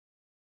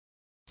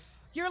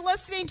You're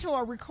listening to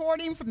a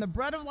recording from the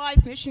Bread of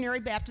Life Missionary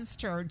Baptist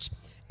Church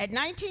at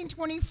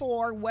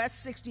 1924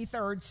 West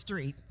 63rd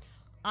Street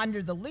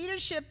under the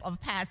leadership of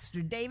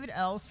Pastor David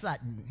L.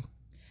 Sutton.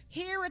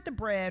 Here at the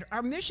Bread,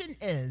 our mission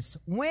is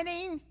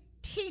winning,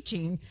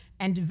 teaching,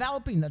 and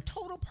developing the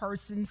total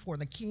person for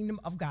the kingdom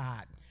of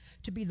God,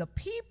 to be the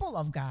people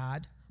of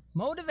God,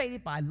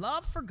 motivated by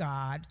love for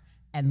God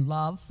and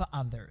love for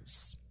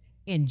others.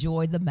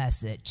 Enjoy the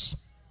message.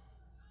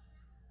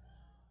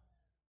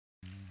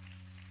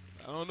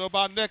 I don't know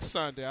about next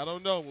Sunday. I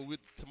don't know.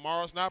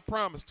 Tomorrow's not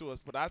promised to us,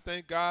 but I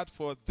thank God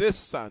for this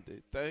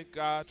Sunday. Thank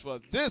God for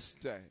this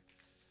day.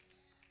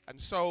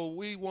 And so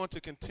we want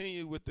to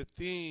continue with the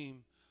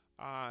theme,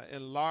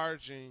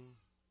 enlarging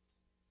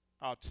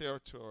our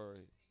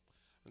territory.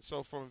 And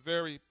so from a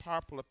very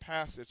popular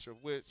passage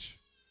of which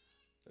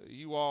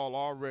you all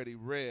already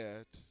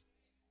read,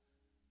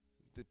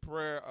 the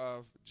prayer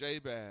of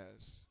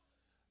Jabez,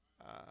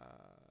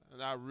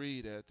 and I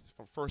read it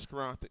from 1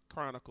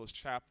 Chronicles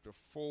chapter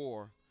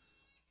 4,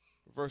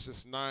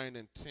 verses 9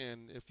 and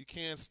 10. If you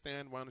can't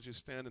stand, why don't you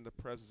stand in the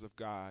presence of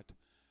God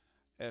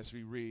as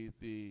we read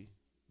the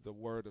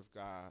word of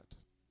God.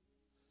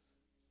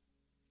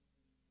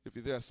 If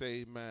you're there,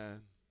 say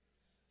amen.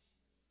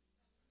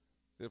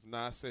 If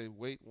not, say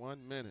wait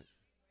 1 minute.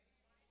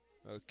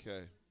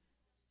 Okay.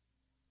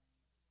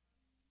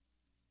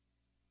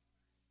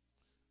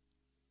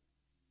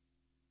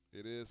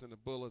 It is in the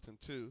bulletin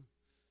too.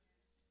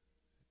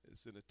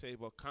 It's in the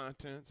table of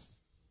contents.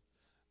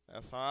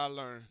 That's how I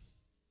learn.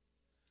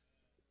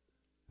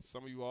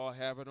 Some of you all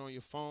have it on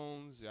your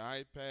phones, your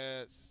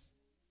iPads,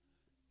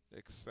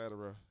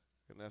 etc.,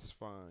 and that's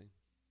fine.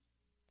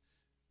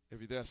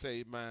 If you're there, say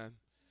amen.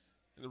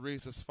 And it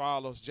reads as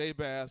follows: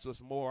 Jabez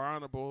was more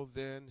honorable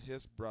than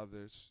his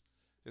brothers.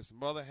 His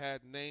mother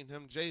had named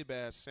him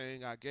Jabez,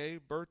 saying, I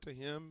gave birth to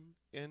him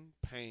in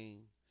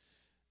pain.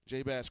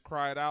 Jabez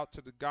cried out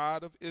to the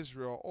God of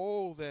Israel,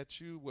 oh,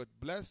 that you would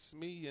bless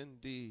me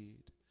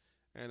indeed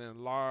and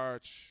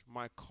enlarge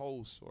my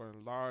coast, or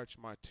enlarge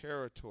my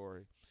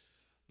territory.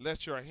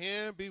 Let your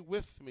hand be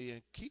with me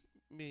and keep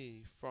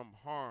me from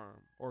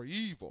harm or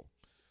evil,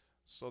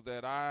 so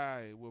that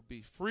I will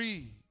be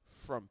free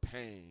from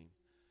pain.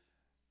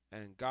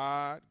 And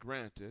God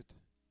granted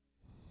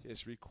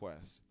his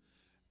request.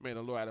 May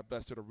the Lord add a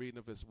blessing to the reading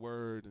of his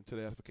word and to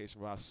the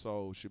edification of our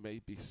souls. You may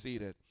be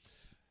seated.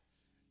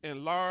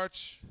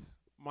 Enlarge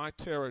my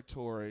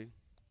territory,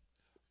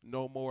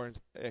 no more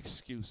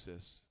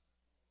excuses.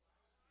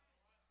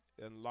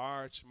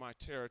 Enlarge my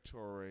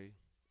territory,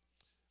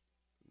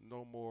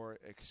 no more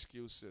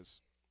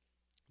excuses.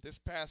 This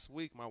past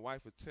week, my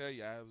wife would tell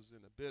you I was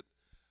in a bit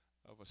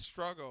of a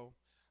struggle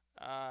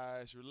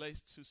as it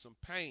relates to some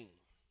pain.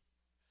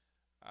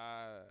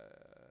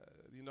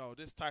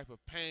 This type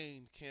of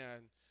pain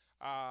can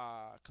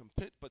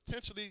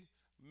potentially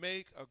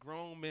make a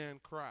grown man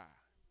cry.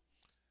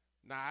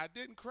 Now, I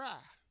didn't cry.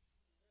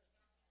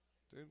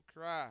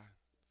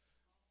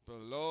 But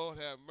Lord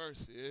have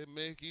mercy, it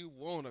make you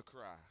want to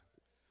cry.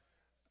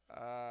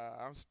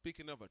 I'm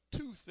speaking of a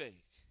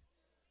toothache.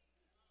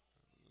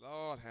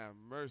 Lord have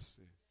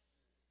mercy.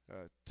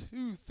 A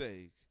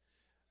toothache.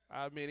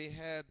 I mean, it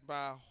had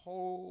my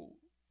whole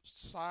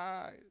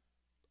side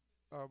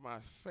of my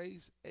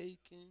face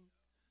aching,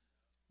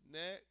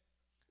 neck.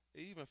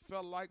 It even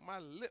felt like my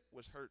lip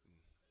was hurting,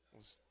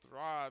 was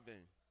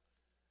throbbing.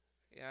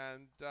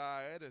 And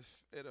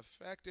it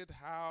affected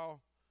how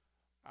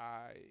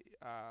I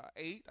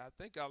ate. I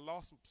think I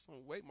lost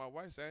some weight. My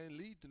wife said I didn't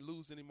need to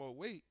lose any more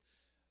weight.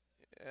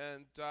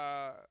 And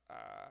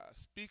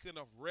speaking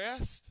of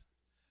rest,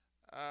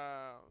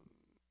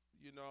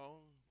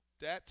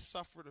 that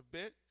suffered a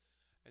bit.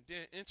 And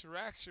then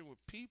interaction with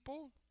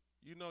people,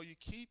 you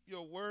keep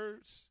your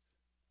words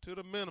to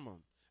the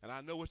minimum. And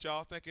I know what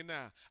y'all thinking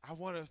now. I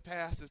wonder if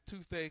Pastor's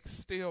toothache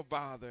still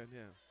bothering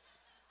him.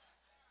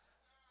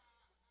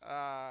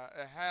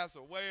 It has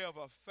a way of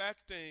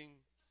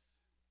affecting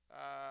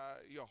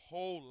your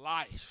whole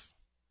life.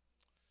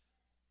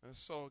 And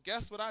so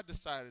guess what I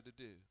decided to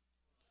do?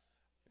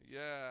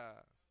 Yeah.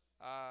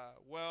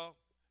 Well,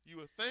 you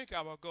would think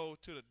I would go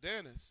to the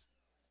dentist.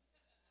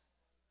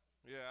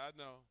 Yeah, I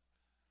know.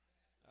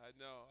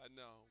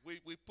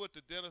 We put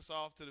the dentist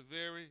off to the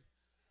very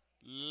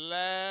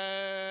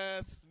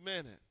last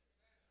minute.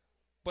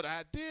 But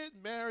I did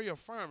marry a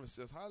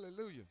pharmacist.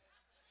 Hallelujah.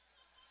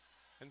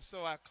 And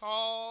so I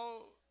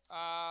called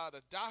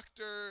the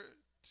doctor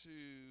to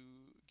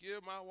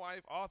give my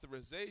wife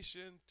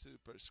authorization to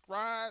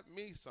prescribe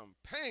me some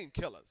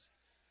painkillers.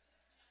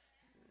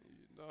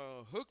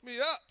 Hook me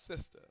up,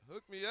 sister.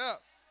 Hook me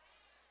up.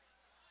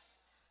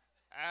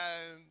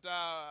 And,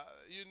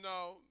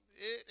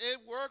 it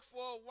worked for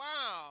a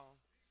while.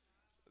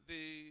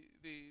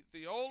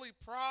 The only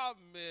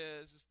problem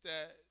is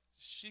that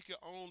she could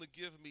only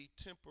give me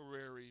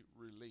temporary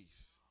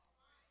relief.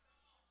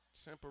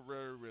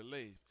 Temporary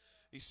relief.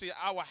 You see,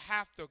 I would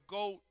have to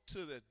go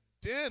to the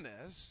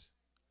dentist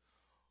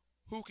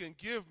who can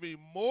give me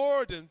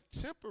more than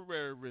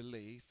temporary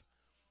relief,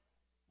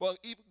 Well,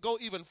 go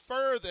even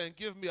further and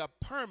give me a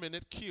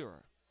permanent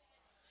cure.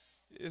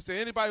 Is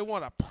there anybody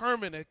want a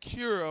permanent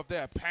cure of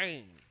their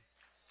pain?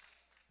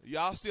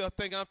 Y'all still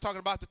thinking I'm talking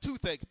about the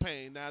toothache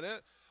pain. Now,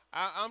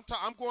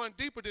 I'm going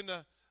deeper than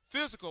the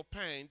physical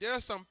pain.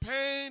 There's some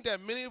pain that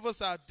many of us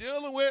are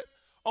dealing with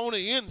on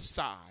the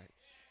inside.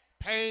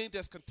 Pain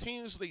that's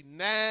continuously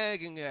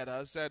nagging at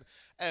us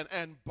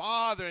and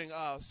bothering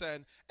us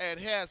and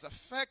has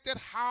affected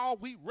how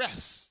we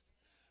rest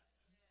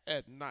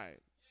at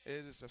night.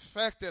 It has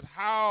affected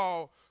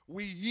how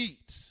we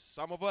eat.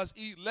 Some of us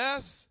eat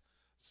less.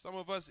 Some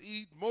of us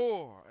eat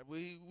more.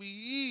 We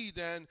eat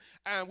and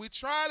we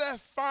try to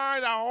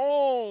find our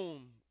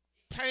own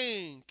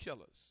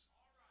painkillers.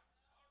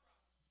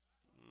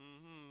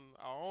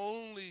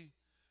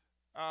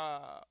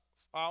 Our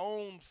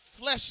own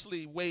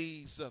fleshly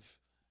ways of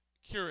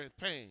curing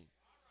pain.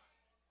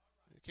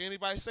 Can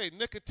anybody say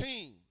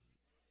nicotine?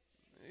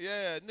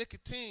 Yeah,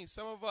 nicotine.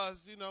 Some of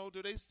us,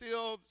 do they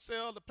still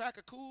sell the pack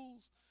of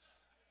Cools?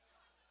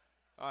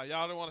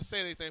 Y'all don't want to say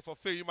anything for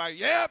fear you might,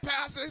 yeah,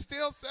 Pastor, they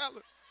still sell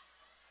it.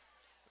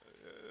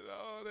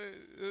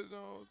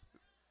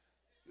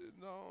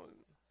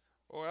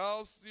 Or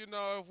else, if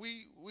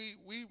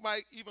we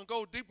might even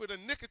go deeper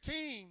than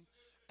nicotine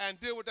and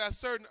deal with that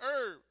certain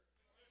herb.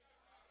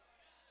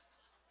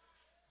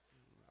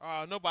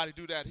 Nobody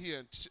do that here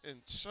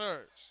in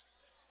church.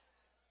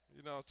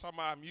 Talking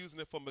about I'm using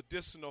it for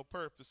medicinal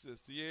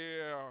purposes.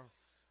 Yeah,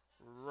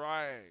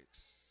 right.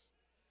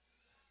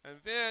 And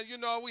then,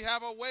 we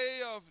have a way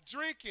of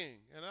drinking.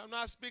 And I'm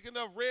not speaking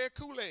of red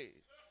Kool-Aid.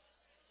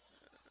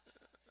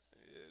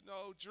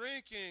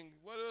 Drinking.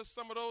 What are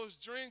some of those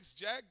drinks?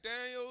 Jack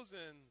Daniels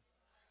and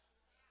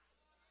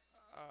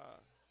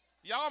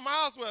y'all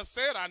might as well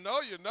say it. I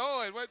know you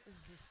know it. What?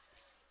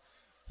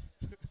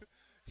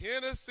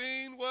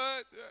 Hennessy,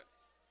 what?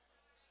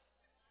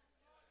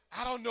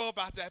 I don't know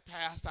about that,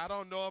 Pastor. I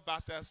don't know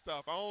about that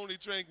stuff. I only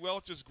drink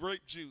Welch's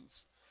grape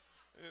juice.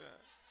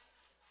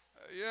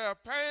 Yeah,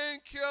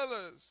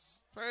 painkillers.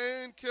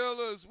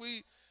 Painkillers.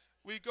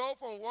 We go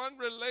from one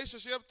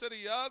relationship to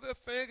the other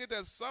thinking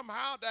that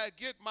somehow that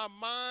get my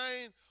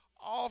mind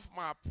off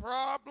my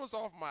problems,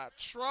 off my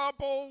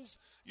troubles.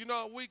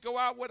 We go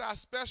out with our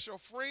special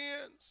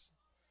friends.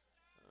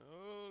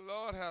 Oh,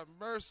 Lord have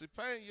mercy.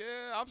 Pain,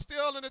 yeah. I'm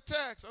still in the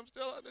text.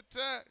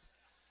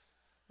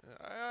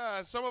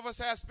 Some of us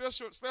have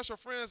special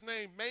friends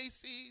named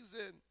Macy's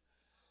and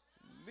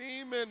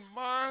Neiman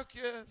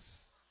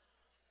Marcus.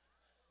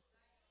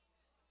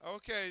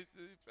 Okay,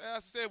 the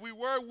pastor said we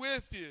were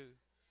with you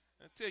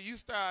until you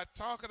start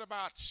talking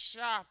about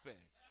shopping.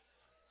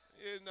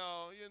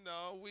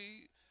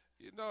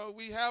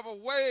 We have a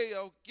way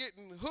of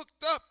getting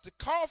hooked up to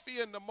coffee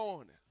in the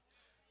morning.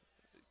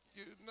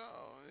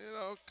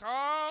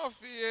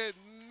 Coffee at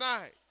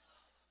night.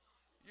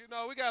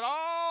 We got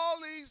all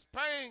these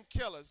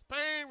painkillers,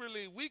 pain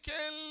relief. We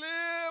can't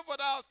live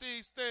without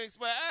these things.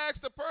 But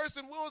ask the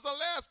person, when was the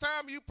last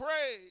time you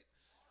prayed?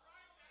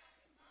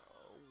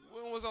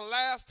 When was the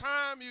last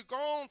time you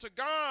gone to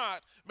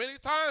God? Many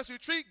times we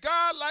treat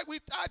God like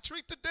I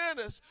treat the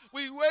dentist.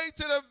 We wait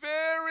to the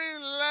very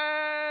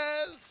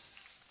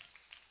last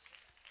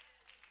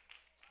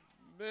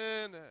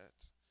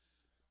minute.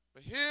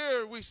 But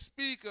here we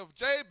speak of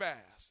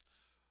Jabez,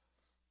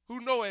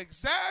 who know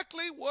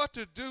exactly what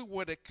to do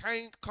when it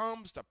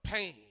comes to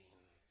pain.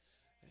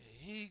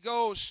 He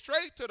goes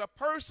straight to the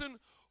person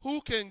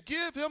who can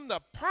give him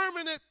the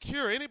permanent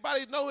cure.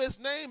 Anybody know his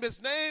name?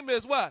 His name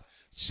is what?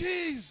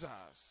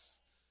 Jesus.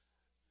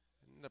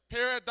 And the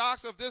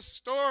paradox of this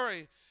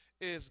story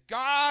is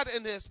God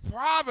in his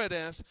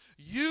providence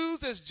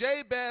uses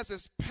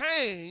Jabez's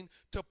pain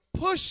to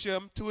push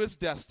him to his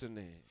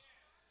destiny.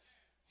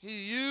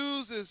 He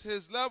uses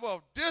his level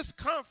of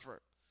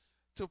discomfort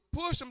to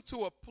push him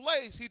to a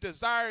place he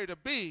desired to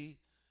be,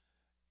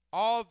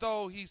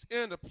 although he's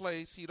in a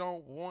place he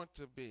don't want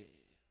to be.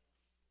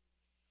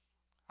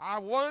 I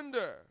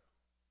wonder,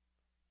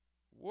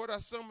 what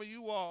are some of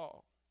you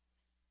all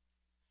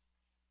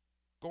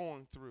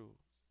going through?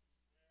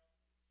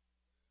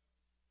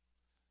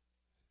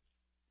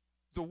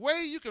 The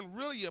way you can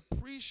really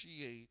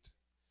appreciate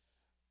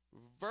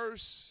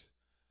verse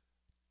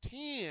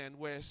 10,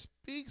 where it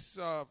speaks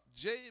of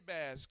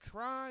Jabez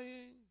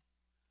crying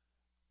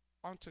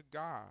unto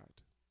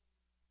God,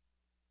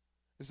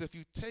 is if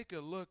you take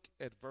a look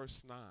at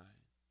verse 9.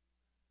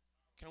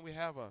 Can we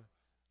have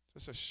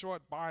just a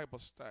short Bible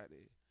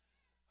study?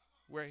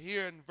 We're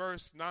here in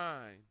verse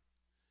 9.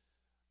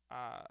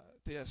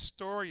 The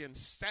historian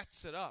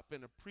sets it up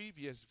in the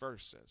previous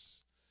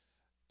verses.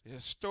 The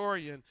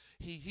historian,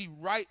 he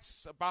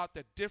writes about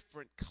the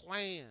different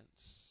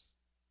clans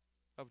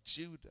of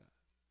Judah.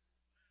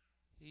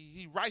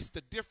 He writes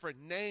the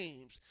different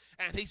names,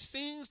 and he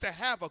seems to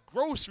have a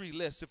grocery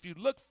list if you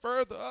look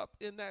further up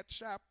in that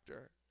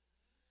chapter.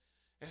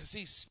 As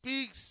he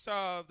speaks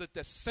of the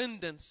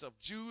descendants of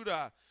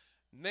Judah,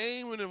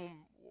 naming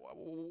them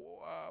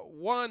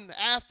one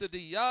after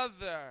the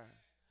other.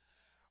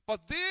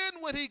 But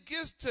then when he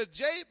gets to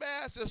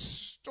Jabez's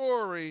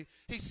story,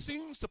 he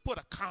seems to put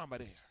a comma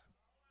there.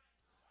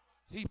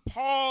 He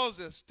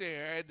pauses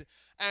there,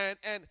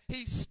 and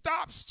he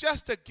stops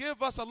just to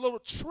give us a little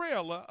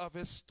trailer of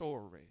his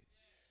story.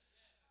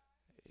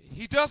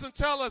 He doesn't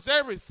tell us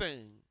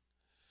everything,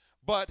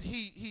 but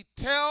he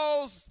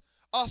tells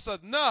us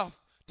enough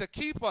to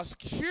keep us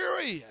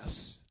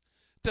curious,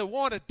 to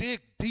want to dig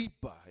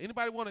deeper.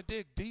 Anybody want to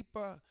dig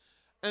deeper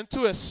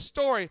into his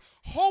story,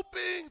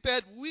 hoping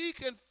that we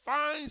can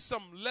find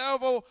some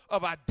level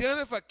of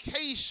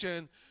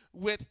identification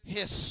with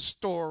his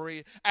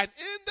story and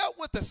end up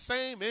with the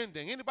same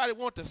ending? Anybody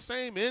want the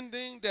same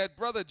ending that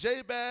Brother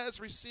Jabez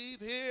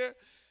received here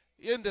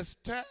in this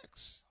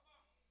text?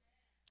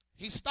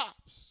 He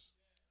stops.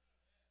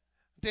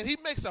 Then he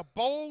makes a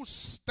bold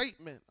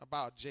statement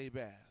about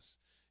Jabez.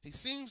 He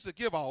seems to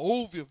give an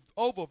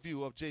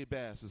overview of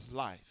Jabez's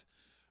life,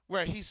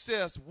 where he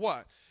says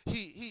what?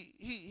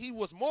 He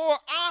was more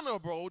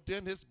honorable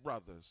than his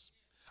brothers.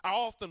 I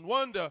often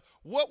wonder,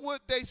 what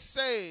would they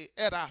say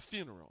at our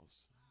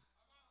funerals?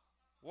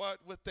 What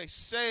would they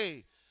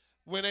say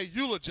when they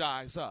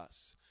eulogize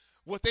us?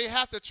 Would they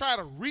have to try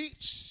to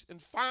reach and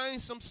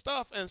find some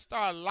stuff and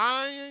start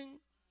lying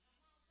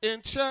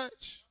in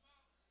church?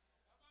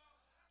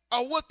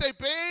 Or would they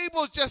be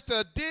able just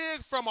to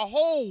dig from a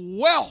whole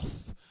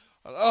wealth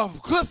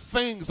of good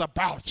things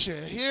about you?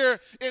 Here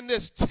in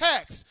this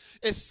text,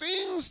 it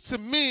seems to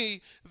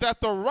me that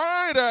the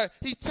writer,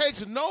 he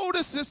takes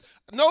notice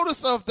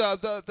of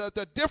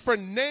the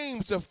different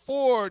names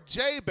for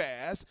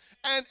Jabez,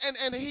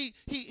 and he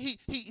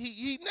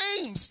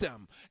names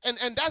them.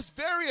 And that's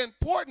very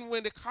important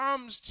when it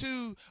comes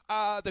to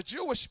the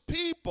Jewish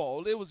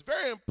people. It was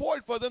very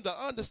important for them to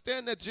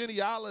understand their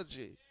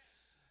genealogy,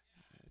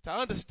 to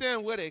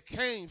understand where they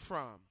came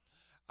from.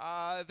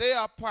 They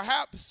are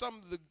perhaps some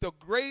of the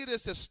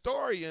greatest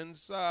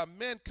historians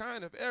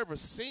mankind have ever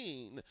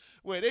seen,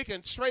 where they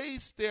can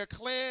trace their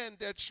clan,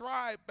 their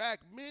tribe back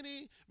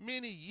many,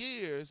 many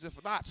years,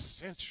 if not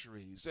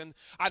centuries. And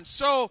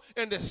so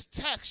in this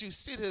text, you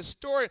see the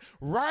historian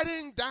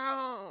writing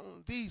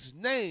down these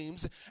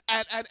names.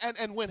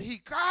 And when he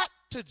got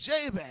to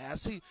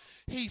Jabez,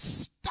 he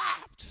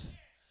stopped.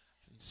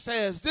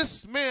 Says,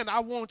 this man I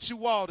want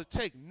you all to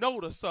take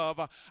notice of.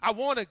 I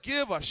want to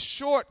give a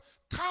short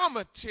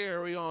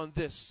commentary on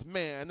this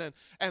man,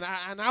 and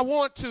I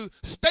want to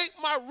state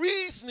my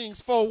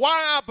reasonings for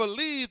why I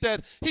believe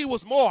that he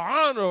was more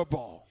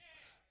honorable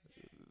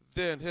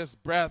than his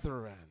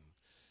brethren.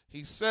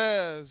 He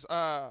says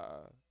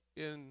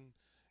in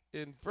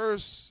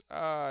verse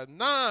 9,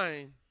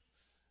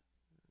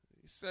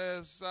 he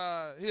says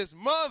his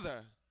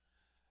mother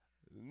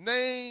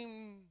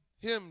named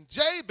him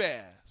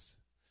Jabez,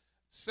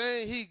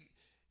 saying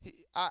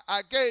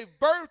I gave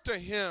birth to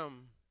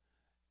him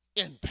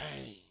in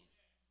pain.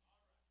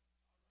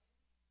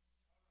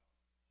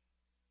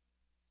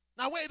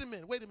 Now wait a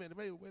minute.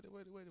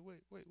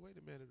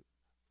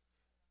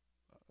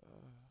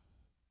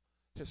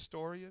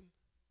 Historian,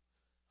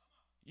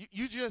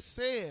 you just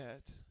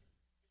said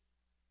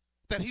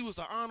that he was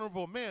an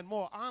honorable man,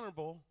 more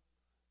honorable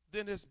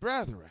than his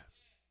brethren.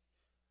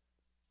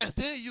 And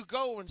then you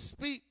go and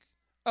speak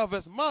of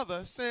his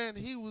mother saying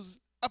he was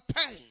a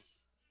pain.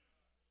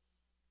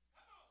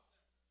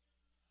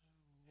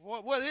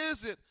 What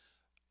is it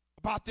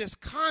about this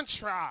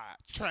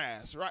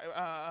contrast,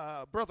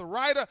 right? Brother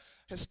writer,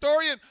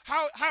 historian,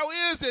 how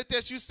is it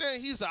that you say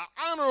he's an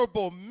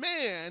honorable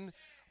man,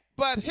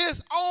 but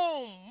his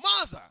own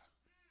mother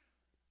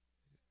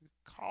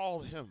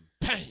called him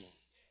pain?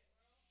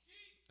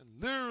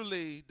 And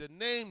literally, the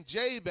name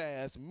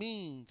Jabez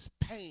means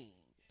pain,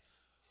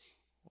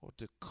 or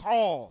to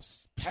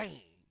cause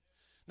pain.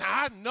 Now,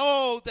 I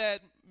know that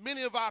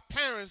many of our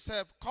parents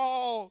have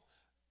called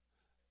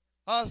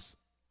us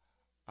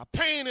a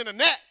pain in the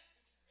neck.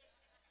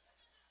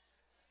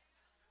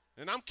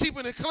 And I'm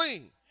keeping it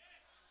clean.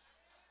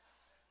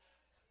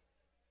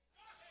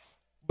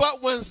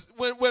 But when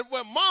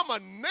mama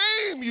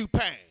name you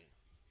pain,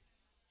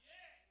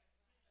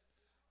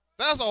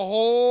 that's a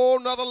whole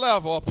nother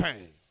level of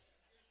pain.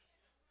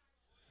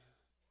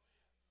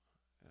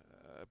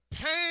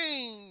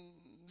 Pain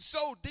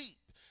so deep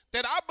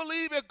that I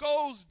believe it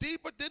goes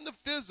deeper than the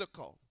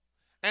physical.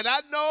 And I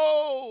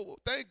know,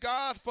 thank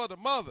God for the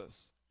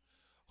mothers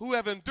who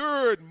have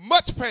endured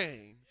much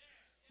pain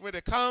when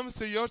it comes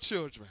to your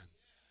children.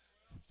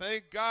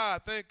 Thank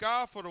God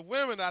for the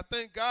women. I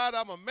thank God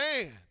I'm a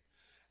man.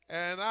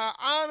 And I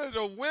honor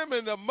the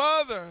women, the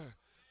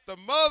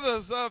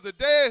mothers of the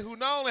day who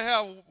not only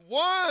have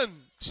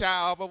one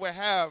child, but will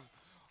have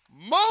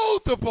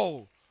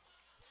multiple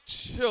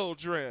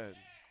children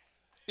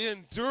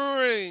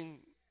enduring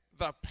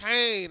the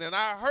pain. And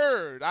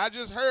I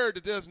just heard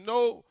that there's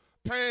no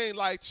pain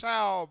like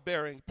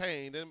childbearing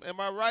pain. Am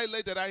I right,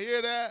 lady? Did I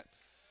hear that?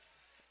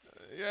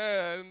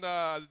 Yeah, and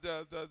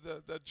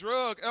the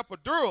drug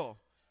epidural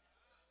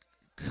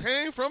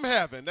came from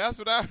heaven. That's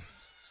what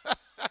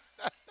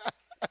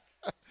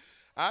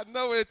I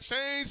know it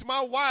changed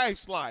my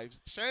wife's life,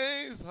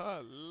 changed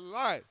her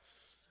life.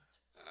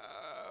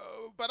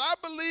 But I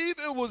believe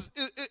it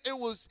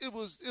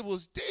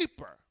was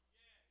deeper.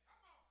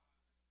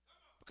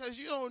 Because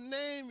you don't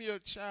name your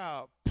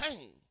child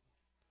Pain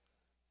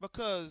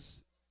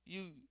because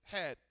you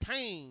had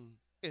pain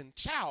in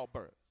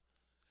childbirth.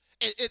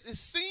 It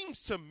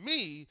seems to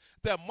me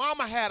that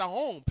mama had her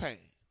own pain.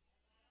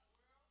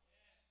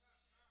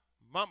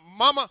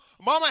 Mama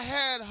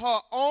had her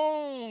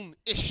own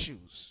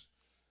issues.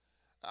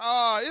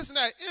 Isn't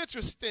that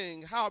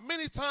interesting how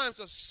many times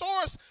the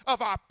source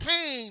of our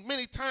pain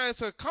many times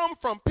have come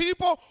from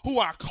people who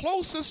are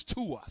closest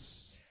to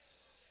us,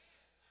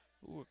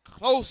 who are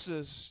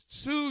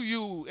closest to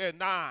you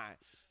and I.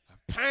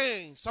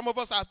 Pain. Some of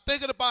us are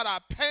thinking about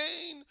our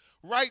pain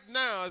right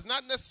now. It's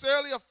not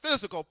necessarily a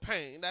physical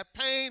pain. That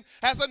pain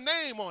has a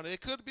name on it.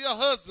 It could be a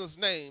husband's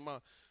name,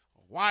 a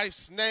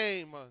wife's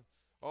name.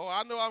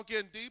 I know I'm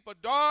getting deep. A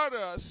daughter,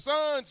 a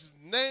son's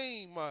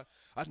name, a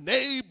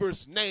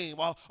neighbor's name,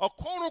 a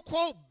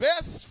quote-unquote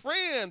best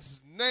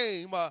friend's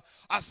name, a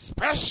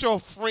special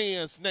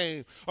friend's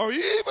name, or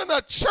even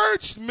a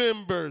church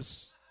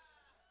member's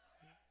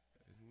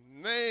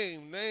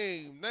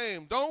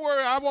name. Don't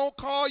worry, I won't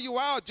call you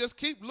out. Just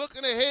keep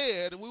looking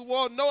ahead. We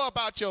won't know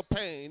about your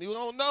pain. We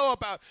won't know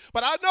about,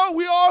 but I know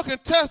we all can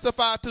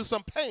testify to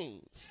some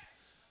pains.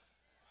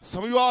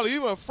 Some of you all are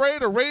even afraid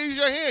to raise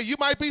your hand. You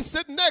might be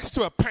sitting next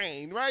to a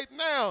pain right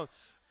now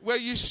where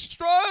you're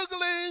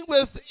struggling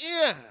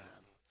within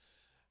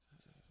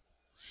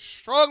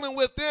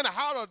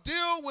how to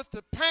deal with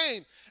the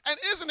pain. And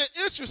isn't it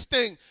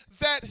interesting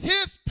that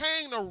his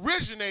pain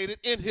originated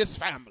in his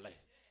family?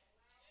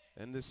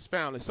 In this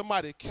family.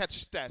 Somebody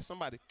catch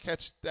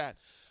that.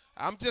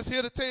 I'm just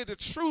here to tell you the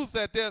truth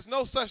that there's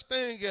no such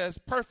thing as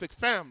perfect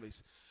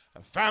families.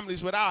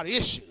 Families without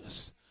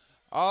issues.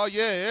 Oh,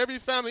 yeah, every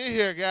family in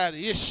here got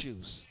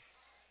issues.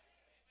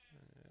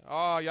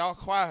 Oh, y'all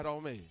quiet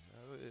on me.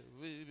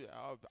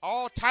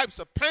 All types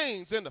of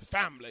pains in the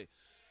family.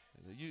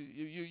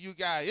 You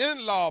got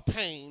in-law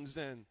pains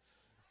and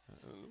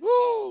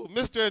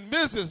Mr. and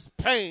Mrs.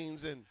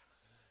 pains and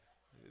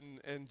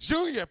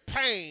junior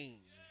pain.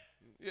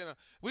 You know,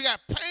 we got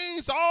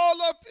pains all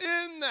up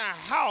in the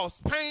house.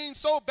 Pain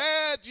so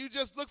bad you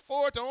just look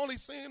forward to only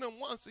seeing them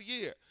once a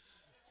year.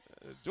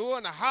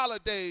 During the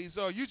holidays,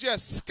 or you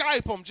just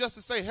Skype them just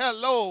to say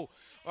hello,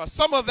 or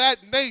some of that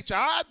nature.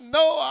 I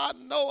know,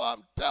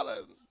 I'm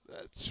telling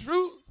the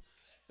truth.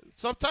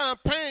 Sometimes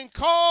pain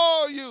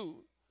call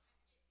you.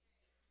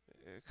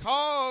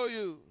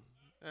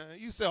 And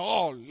you say,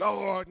 oh,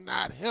 Lord,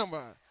 not him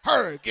or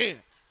her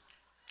again.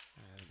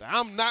 And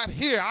I'm not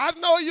here. I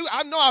know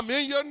I'm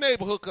in your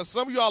neighborhood because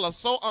some of y'all are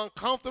so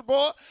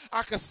uncomfortable.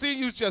 I can see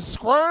you just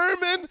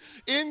squirming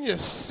in your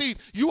seat.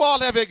 You all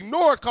have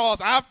ignored calls.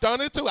 I've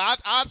done it too.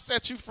 I'd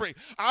set you free.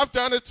 I've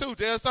done it too.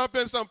 There's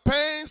been some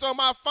pains on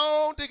my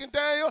phone, Deacon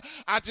Daniel.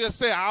 I just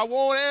say I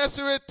won't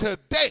answer it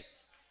today.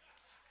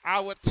 I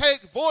would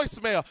take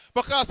voicemail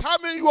because how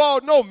many of you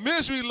all know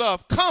misery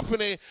loves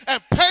company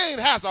and pain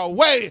has a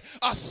way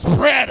of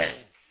spreading?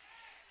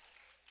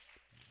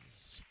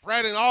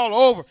 Spreading all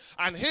over.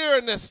 And here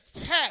in this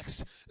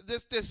text,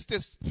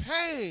 this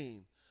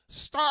pain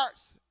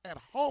starts at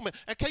home.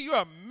 And can you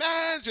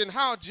imagine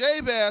how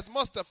Jabez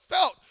must have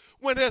felt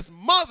when his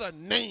mother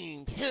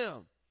named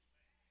him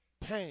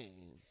Pain?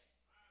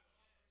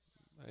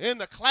 In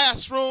the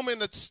classroom,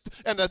 and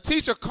the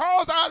teacher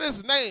calls out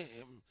his name.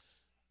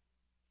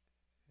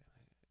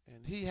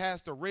 And he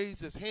has to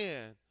raise his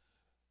hand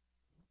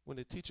when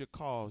the teacher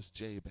calls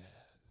Jabez.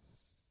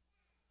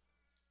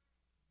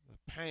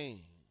 The pain.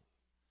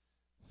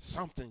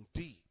 Something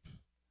deep.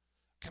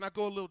 Can I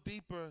go a little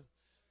deeper?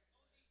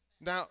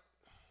 Now,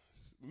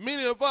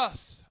 many of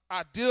us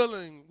are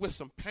dealing with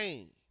some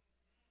pain.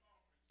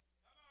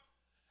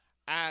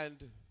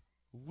 And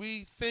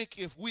we think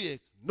if we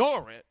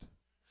ignore it,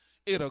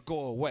 it'll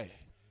go away.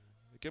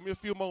 Give me a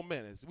few more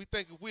minutes. We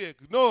think if we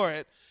ignore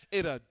it,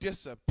 it'll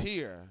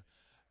disappear.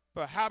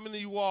 But how many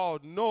of you all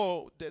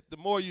know that the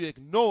more you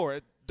ignore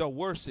it, the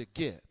worse it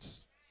gets?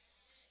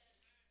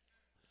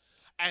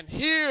 And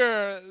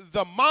here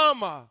the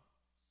mama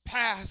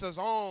passes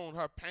on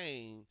her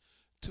pain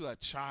to a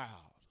child.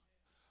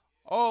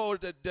 Oh,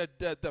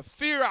 the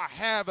fear I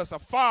have as a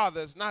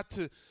father is not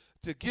to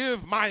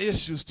give my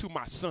issues to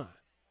my son.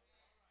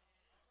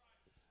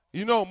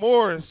 You know,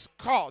 more is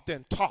caught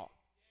than taught.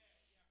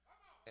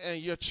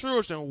 And your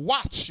children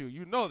watch you.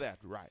 You know that,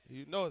 right?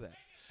 You know that.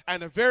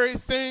 And the very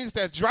things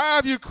that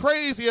drive you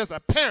crazy as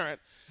a parent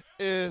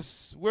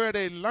is where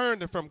they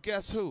learned it from.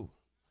 Guess who?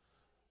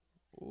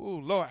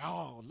 Oh,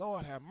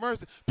 Lord have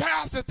mercy.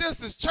 Pastor,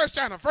 this is church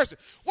anniversary.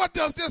 What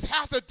does this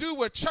have to do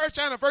with church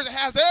anniversary? It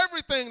has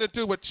everything to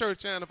do with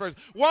church anniversary.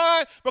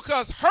 Why?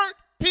 Because hurt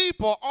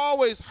people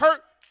always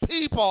hurt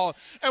people.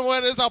 And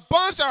when there's a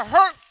bunch of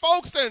hurt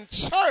folks in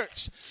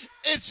church,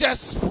 it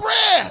just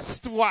spreads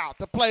throughout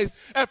the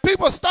place. And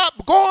people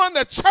stop going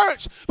to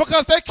church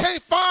because they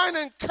can't find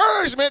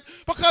encouragement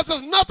because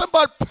there's nothing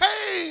but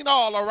pain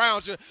all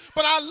around you.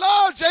 But I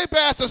love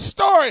Jabez's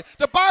story.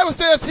 The Bible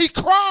says he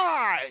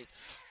cried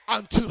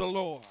unto the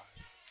Lord.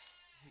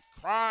 He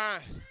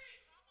cried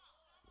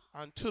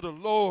unto the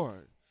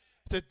Lord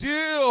to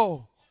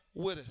deal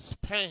with his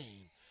pain.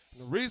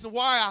 The reason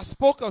why I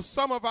spoke of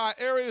some of our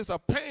areas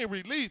of pain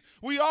relief,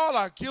 we all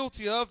are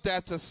guilty of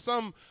that to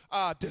some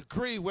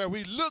degree, where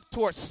we look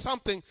towards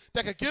something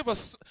that could give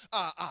us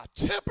a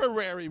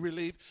temporary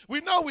relief.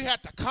 We know we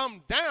had to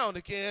come down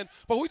again,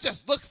 but we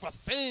just look for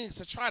things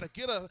to try to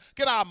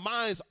get our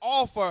minds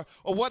off or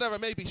whatever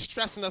may be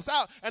stressing us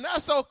out, and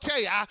that's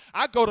okay.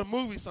 I go to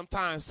movies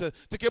sometimes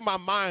to get my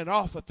mind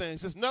off of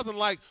things. It's nothing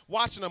like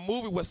watching a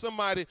movie with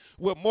somebody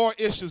with more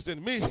issues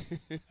than me.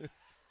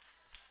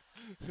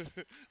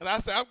 And I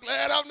say, I'm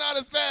glad I'm not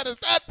as bad as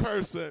that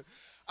person.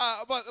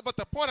 But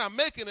the point I'm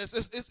making is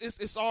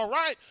it's all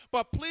right.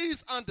 But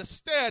please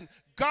understand,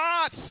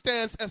 God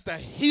stands as the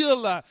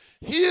healer.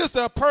 He is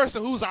the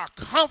person who's our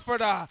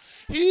comforter.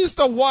 He's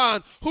the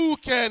one who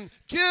can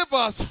give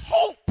us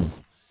hope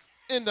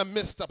in the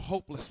midst of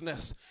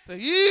hopelessness. That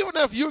even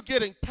if you're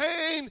getting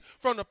pain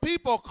from the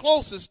people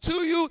closest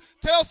to you,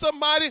 tell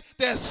somebody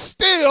there's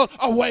still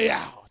a way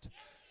out.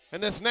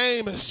 And his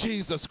name is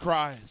Jesus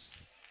Christ.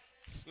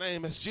 His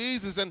name is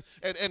Jesus,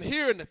 and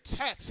here in the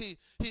text,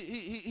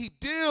 he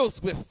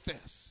deals with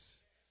this.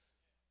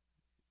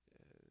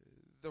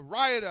 The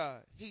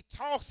writer, he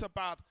talks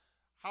about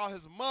how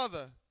his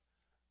mother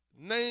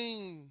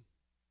named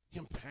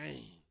him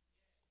pain.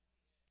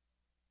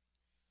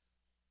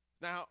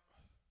 Now,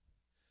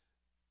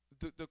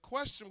 the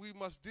question we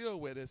must deal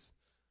with is,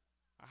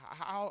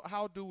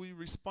 how do we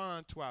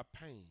respond to our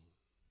pain?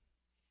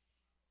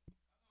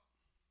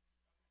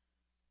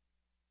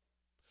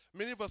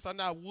 Many of us are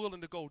not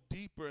willing to go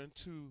deeper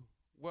into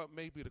what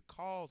may be the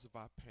cause of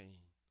our pain,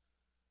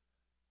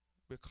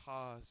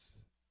 because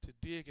to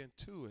dig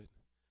into it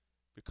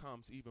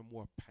becomes even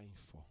more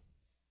painful.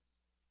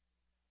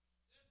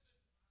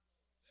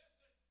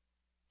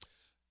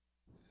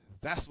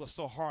 That's what's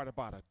so hard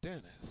about a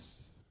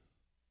dentist.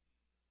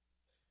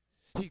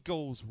 He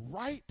goes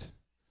right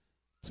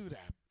to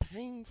that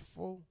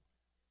painful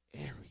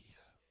area.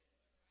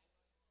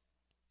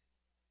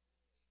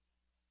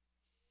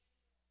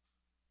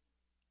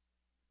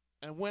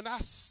 And when I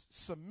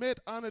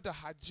submit under the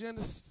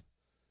hygienist,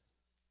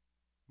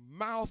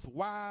 mouth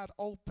wide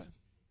open,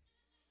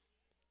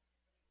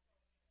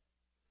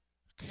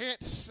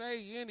 can't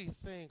say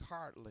anything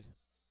hardly.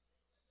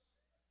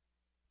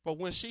 But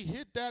when she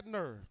hit that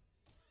nerve,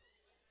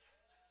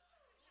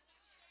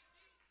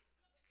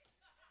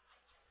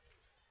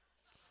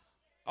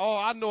 oh,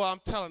 I know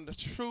I'm telling the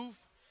truth.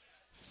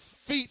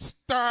 Feet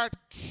start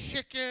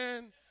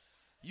kicking.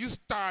 You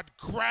start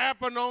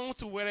grabbing on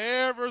to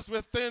whatever's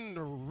within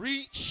the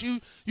reach.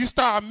 You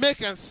start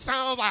making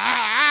sounds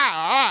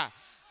like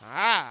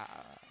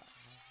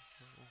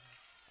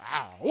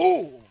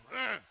ooh,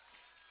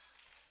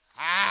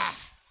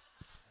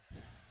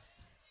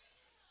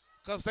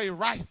 because they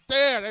right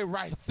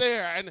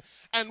there.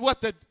 And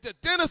what the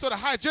dentist or the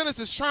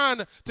hygienist is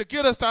trying to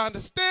get us to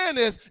understand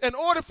is, in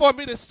order for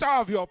me to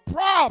solve your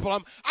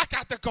problem, I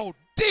got to go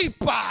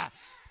deeper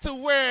to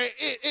where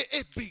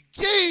it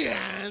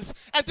begins.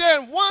 And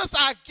then once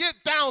I get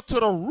down to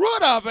the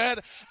root of it,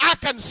 I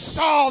can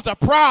solve the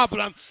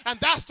problem. And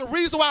that's the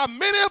reason why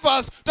many of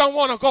us don't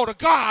want to go to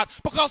God,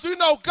 because we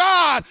know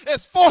God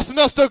is forcing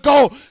us to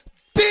go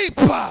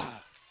deeper.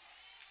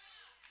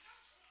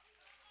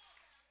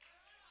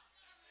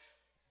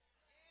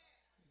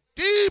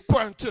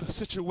 Deeper into the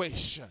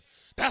situation.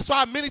 That's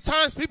why many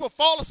times people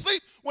fall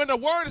asleep when the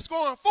word is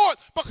going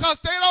forth, because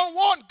they don't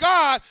want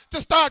God to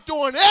start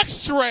doing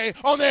x-ray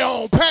on their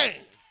own pain.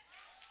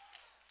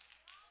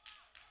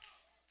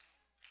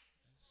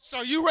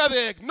 So you rather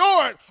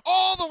ignore it.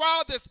 All the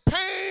while this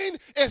pain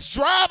is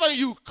driving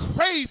you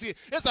crazy.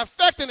 It's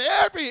affecting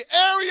every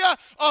area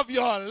of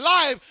your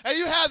life. And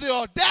you have the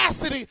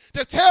audacity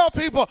to tell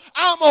people,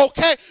 I'm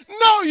okay.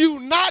 No,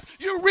 you're not.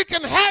 You're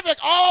wreaking havoc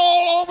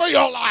all over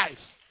your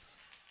life.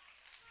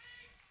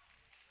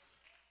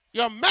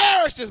 Your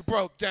marriage just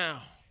broke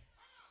down.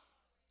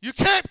 You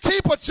can't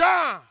keep a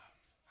job.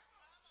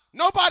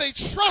 Nobody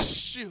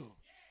trusts you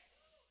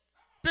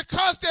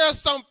because there's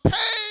some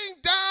pain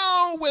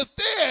down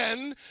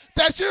within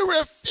that you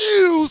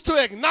refuse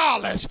to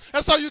acknowledge.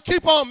 And so you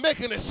keep on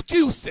making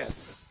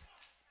excuses.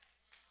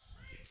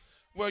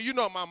 Well, you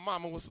know, my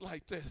mama was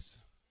like this.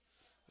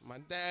 My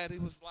daddy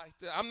was like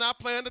this. I'm not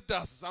playing the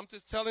dusters. I'm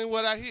just telling you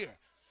what I hear.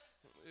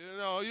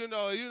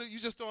 You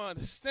just don't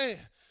understand.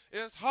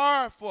 It's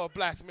hard for a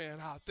black man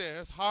out there.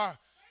 It's hard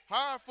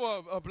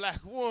for a black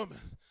woman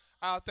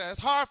out there. It's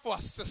hard for a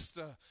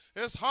sister.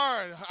 It's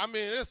hard. I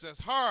mean, it's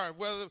just hard.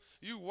 Whether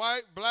you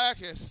white, black,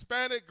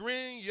 Hispanic,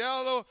 green,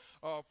 yellow,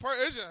 or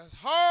it's just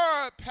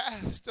hard,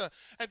 Pastor.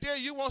 And then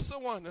you want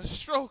someone to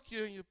stroke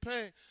you in your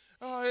pain.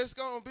 Oh, it's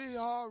going to be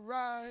all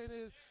right.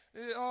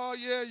 Oh,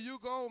 yeah, you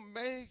going to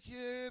make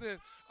it. And,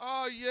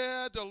 oh,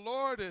 yeah, the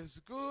Lord is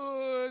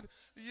good.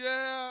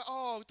 Yeah,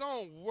 oh,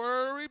 don't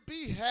worry.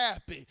 Be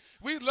happy.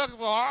 We look for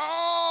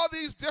all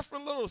these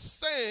different little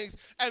sayings.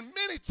 And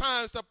many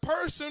times the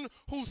person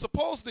who's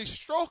supposedly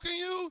stroking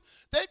you,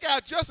 they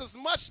got just as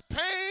much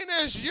pain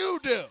as you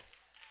do.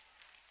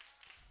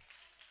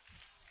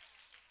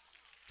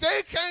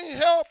 They can't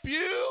help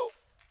you.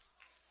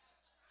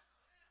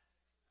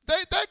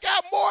 They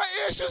got more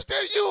issues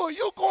than you.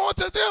 You going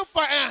to them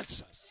for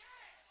answers.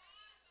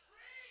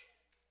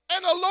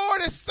 And the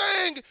Lord is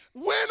saying,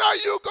 when are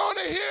you going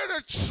to hear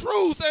the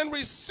truth and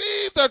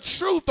receive the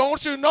truth?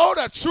 Don't you know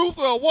the truth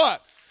will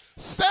what?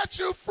 Set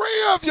you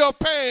free of your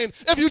pain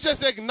if you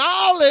just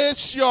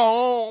acknowledge your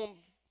own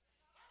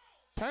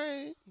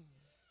pain.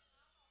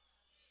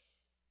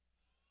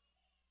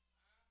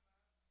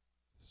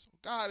 So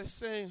God is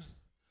saying,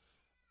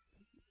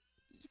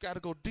 you got to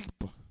go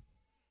deeper.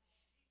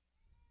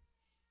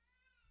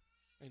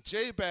 And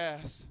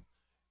Jabez,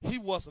 he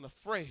wasn't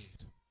afraid.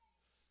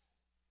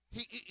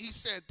 He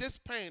said, this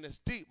pain is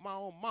deep. My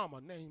own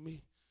mama named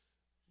me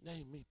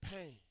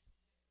pain.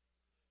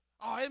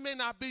 Oh, it may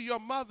not be your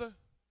mother,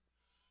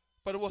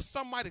 but it was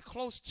somebody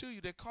close to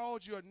you that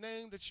called you a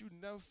name that you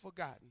never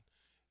forgotten,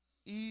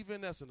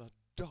 even as an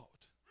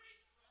adult.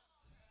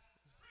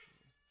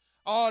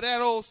 Oh, that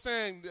old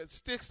saying that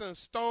sticks and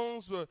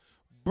stones will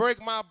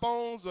break my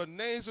bones, but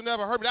names will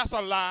never hurt me. That's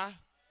a lie.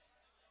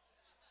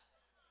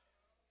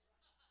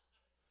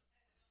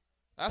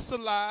 That's a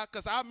lie,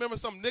 because I remember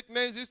some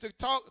nicknames used to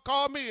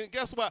call me, and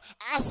guess what?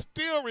 I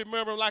still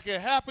remember like it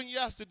happened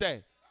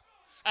yesterday.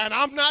 And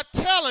I'm not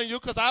telling you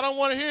because I don't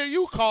want to hear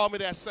you call me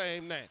that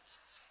same name.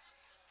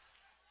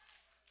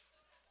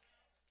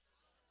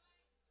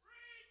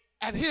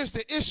 And here's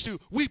the issue.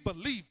 We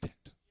believed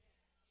it.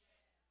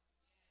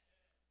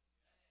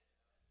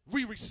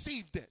 We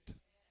received it.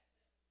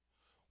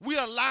 We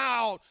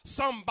allowed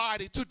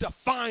somebody to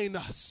define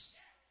us.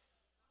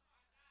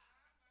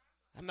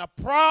 And the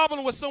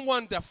problem with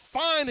someone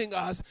defining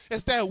us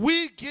is that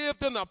we give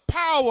them the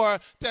power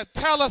to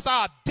tell us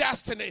our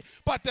destiny.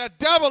 But the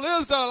devil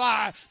is a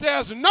lie.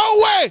 There's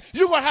no way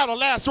you're going to have the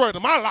last word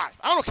of my life.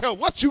 I don't care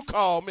what you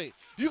call me.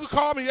 You can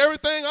call me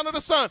everything under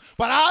the sun.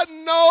 But I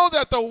know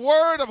that the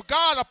word of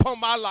God upon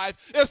my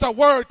life is the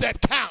word that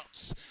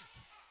counts.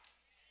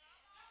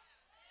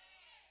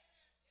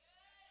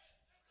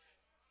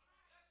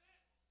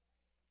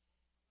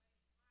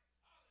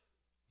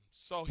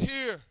 So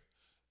here,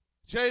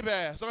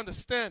 Jabez,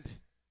 understanding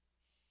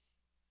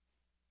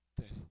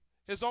that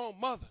his own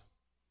mother,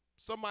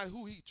 somebody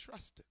who he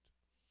trusted,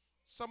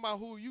 somebody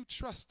who you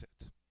trusted,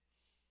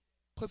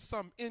 put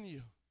something in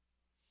you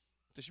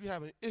that you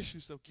having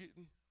issues of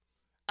getting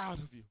out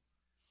of you.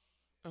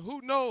 And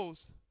who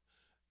knows,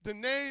 the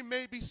name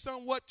may be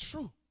somewhat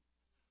true.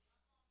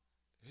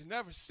 It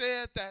never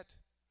said that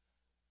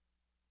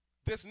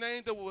this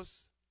name that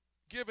was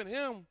given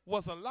him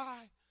was a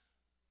lie.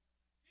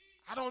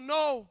 I don't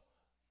know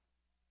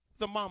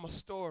the mama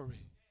story.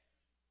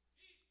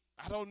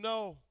 I don't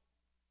know.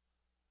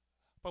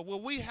 But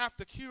what we have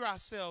to cure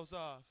ourselves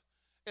of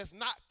is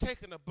not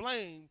taking the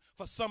blame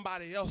for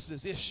somebody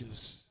else's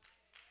issues.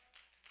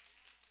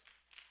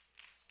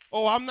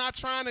 Oh, I'm not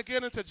trying to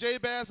get into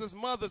Jabez's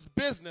mother's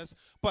business,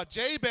 but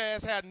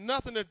Jabez had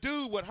nothing to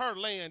do with her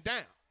laying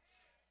down.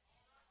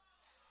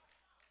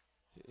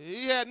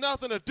 He had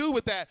nothing to do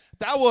with that.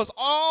 That was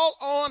all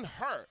on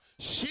her.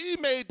 She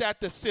made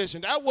that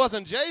decision. That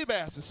wasn't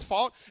Jabez's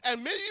fault.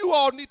 And many of you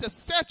all need to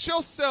set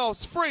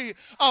yourselves free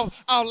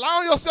of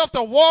allowing yourself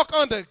to walk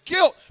under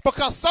guilt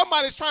because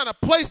somebody's trying to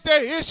place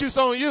their issues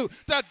on you.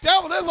 The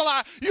devil is a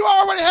lie. You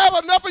already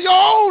have enough of your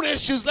own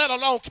issues, let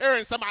alone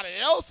carrying somebody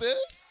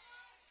else's.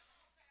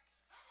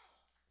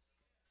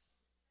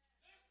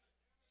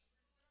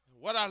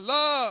 What I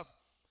love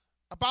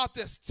about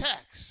this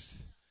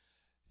text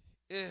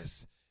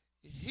is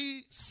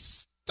he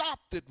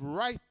stopped it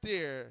right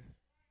there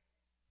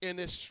in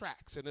his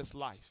tracks, in his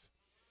life.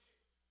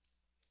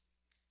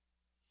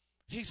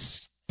 He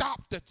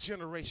stopped the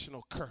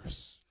generational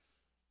curse.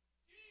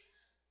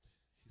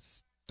 He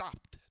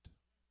stopped it.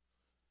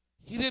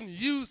 He didn't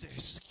use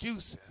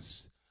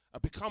excuses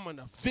of becoming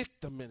a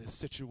victim in his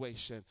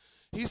situation.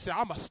 He said,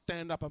 I'm going to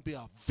stand up and be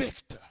a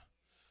victor.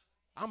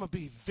 I'm going to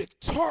be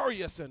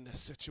victorious in this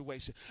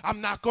situation. I'm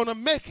not going to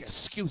make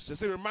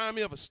excuses. It reminds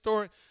me of a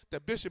story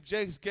that Bishop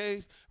Jakes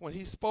gave when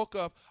he spoke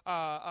of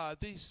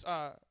these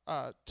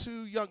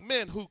two young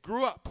men who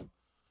grew up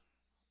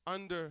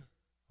under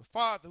a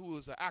father who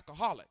was an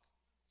alcoholic.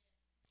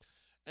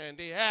 And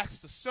they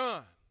asked the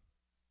son,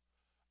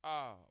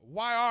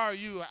 why are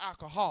you an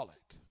alcoholic?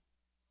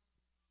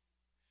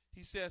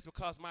 He says,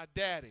 because my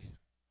daddy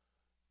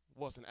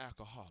was an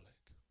alcoholic.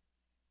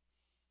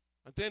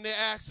 And then they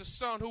asked the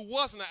son who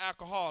wasn't an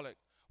alcoholic,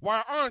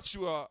 why aren't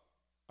you an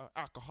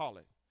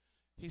alcoholic?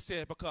 He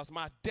said, because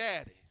my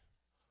daddy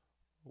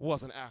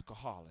was an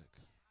alcoholic.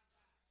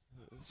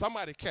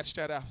 Somebody catch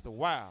that after a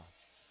while.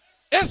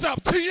 It's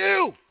up to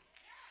you.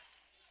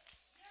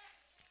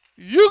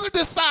 You can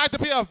decide to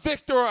be a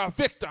victor or a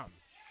victim.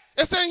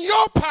 It's in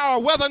your power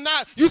whether or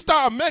not you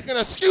start making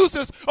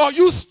excuses or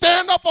you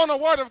stand up on the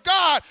word of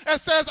God and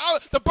says, oh,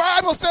 the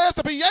Bible says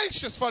to be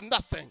anxious for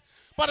nothing,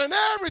 but in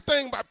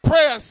everything by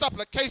prayer and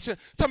supplication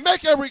to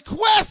make a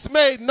request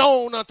made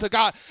known unto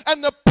God.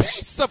 And the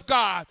peace of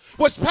God,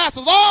 which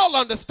passes all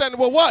understanding,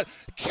 will what?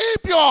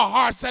 Keep your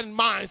hearts and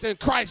minds in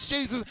Christ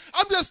Jesus.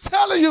 I'm just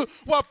telling you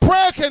what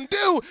prayer can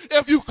do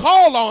if you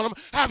call on him.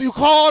 Have you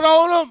called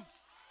on him?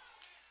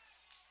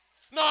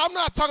 No, I'm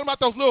not talking about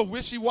those little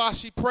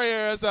wishy-washy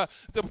prayers,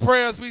 the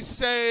prayers we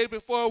say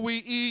before we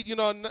eat,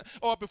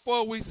 or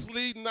before we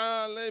sleep.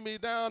 Nah, lay me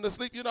down to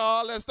sleep,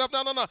 all that stuff.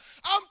 No.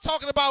 I'm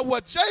talking about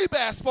what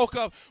Jabez spoke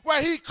of,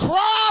 where he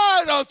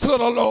cried unto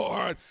the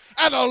Lord,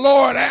 and the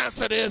Lord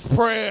answered his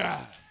prayer.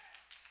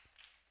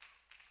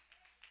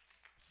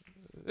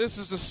 This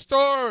is the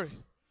story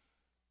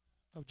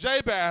of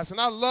Jabez, and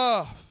I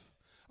love,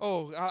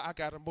 I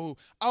got to move.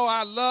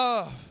 I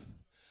love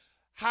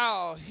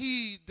how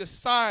he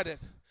decided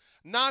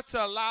not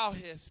to allow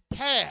his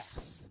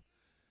past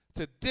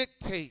to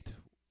dictate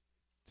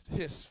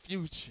his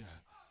future.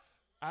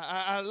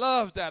 I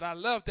love that. I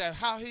love that,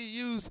 how he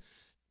used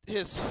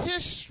his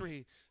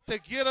history to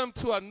get him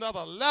to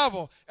another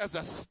level as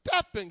a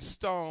stepping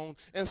stone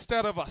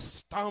instead of a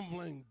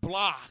stumbling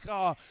block.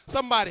 Oh,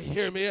 somebody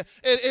hear me.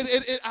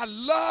 I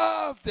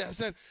love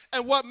this.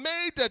 And what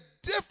made the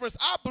difference,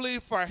 I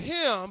believe, for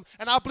him,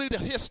 and I believe the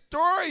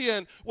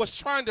historian was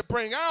trying to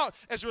bring out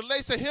as it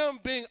relates to him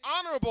being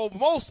honorable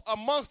most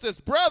amongst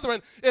his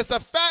brethren, is the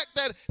fact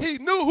that he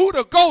knew who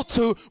to go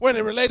to when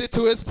it related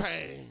to his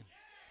pain.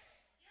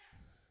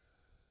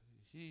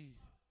 He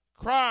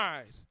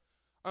cried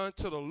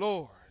unto the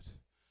Lord.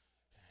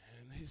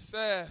 He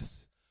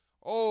says,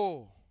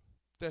 oh,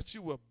 that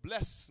you will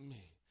bless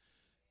me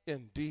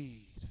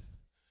indeed.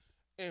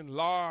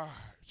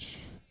 Enlarge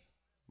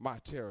my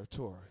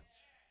territory.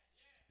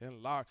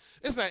 Enlarge.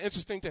 Isn't that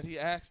interesting that he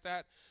asked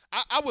that?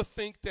 I would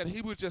think that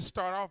he would just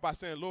start off by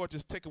saying, Lord,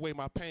 just take away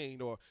my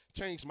pain, or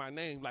change my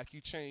name like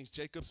you changed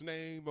Jacob's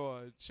name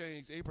or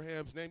changed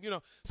Abraham's name.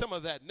 Some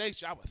of that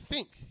nature. I would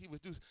think he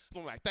would do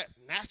something like that,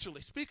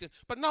 naturally speaking.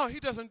 But no, he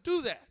doesn't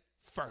do that.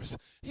 First,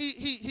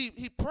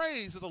 he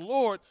prays that the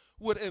Lord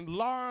would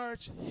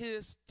enlarge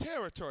his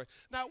territory.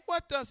 Now,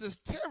 what does his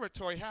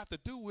territory have to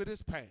do with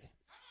his pain?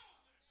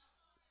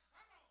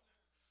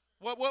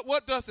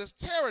 What does his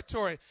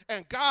territory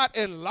and God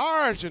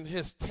enlarging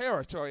his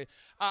territory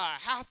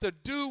have to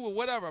do with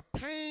whatever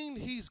pain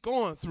he's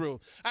going through?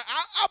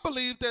 I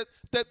believe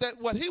that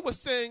what he was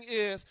saying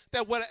is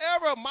that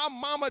whatever my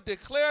mama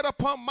declared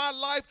upon my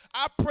life,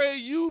 I pray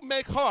you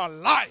make her a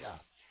liar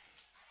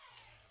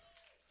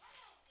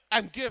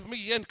and give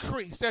me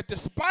increase. That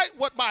despite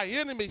what my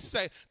enemies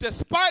say,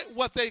 despite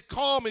what they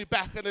call me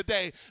back in the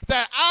day,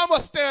 that I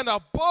must stand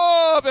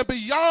above and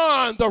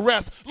beyond the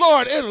rest.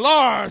 Lord,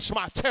 enlarge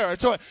my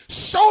territory.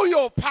 Show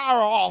your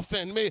power off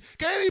in me.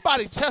 Can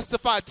anybody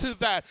testify to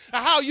that?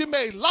 How you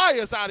made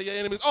liars out of your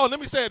enemies. Oh, let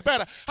me say it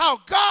better. How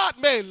God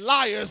made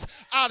liars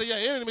out of your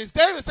enemies.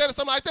 David said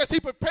something like this. He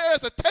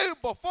prepares a table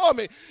before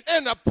me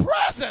in the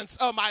presence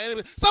of my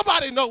enemies.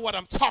 Somebody know what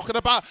I'm talking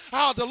about.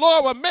 How the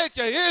Lord will make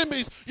your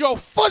enemies your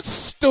footstool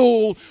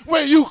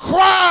when you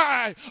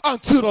cry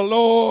unto the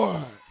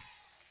Lord.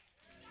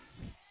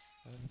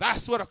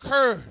 That's what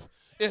occurred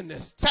in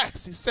this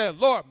text. He said,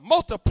 Lord,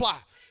 multiply.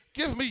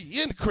 Give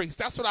me increase.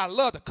 That's what I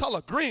love, the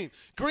color green.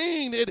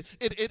 Green,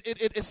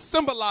 it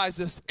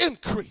symbolizes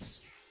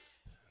increase.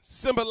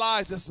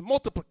 Symbolizes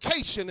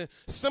multiplication. It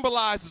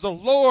symbolizes the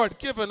Lord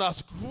giving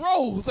us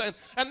growth.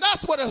 And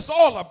that's what it's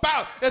all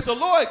about. It's the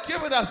Lord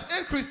giving us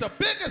increase. The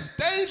biggest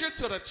danger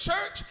to the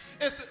church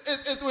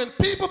is when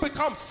people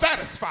become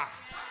satisfied.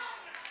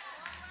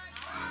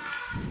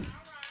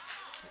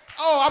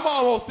 Oh,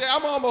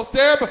 I'm almost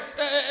there. But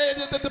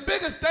the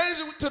biggest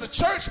danger to the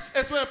church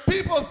is when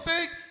people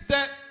think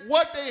that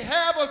what they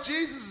have of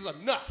Jesus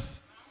is enough.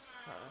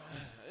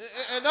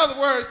 In other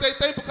words, they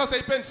think because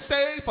they've been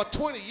saved for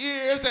 20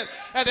 years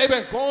and they've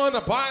been going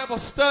to Bible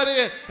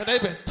study and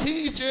they've been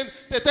teaching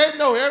that they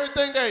know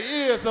everything there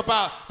is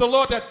about the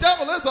Lord. The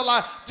devil is a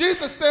lie.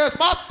 Jesus says,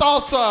 my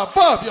thoughts are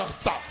above your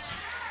thoughts.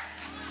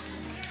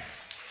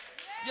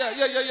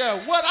 Yeah.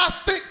 What I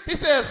think, he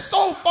says,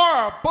 so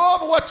far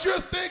above what you're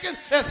thinking,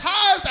 as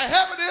high as the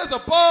heaven is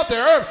above the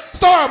earth,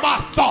 so are my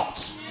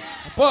thoughts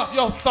above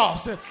your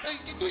thoughts. And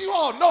do you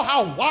all know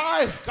how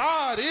wise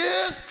God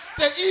is?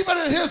 That even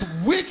in his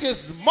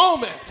weakest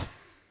moment,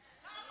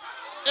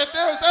 if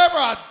there is ever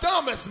a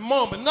dumbest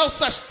moment, no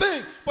such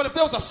thing, but if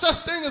there was a such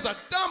thing as a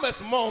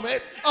dumbest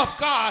moment of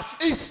God,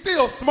 he's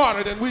still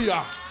smarter than we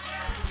are.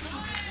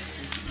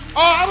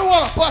 Oh, I don't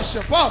want to bust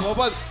your bubble,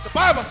 but the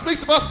Bible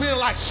speaks of us being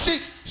like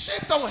sheep.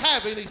 Sheep don't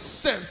have any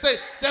sense. They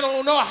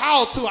don't know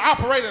how to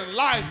operate in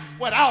life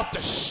without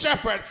the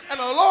shepherd. And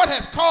the Lord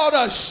has called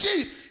us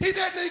sheep. He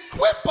didn't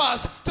equip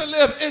us to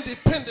live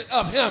independent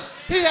of him.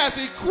 He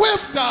has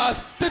equipped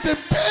us to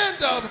depend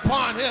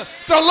upon him.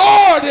 The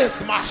Lord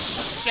is my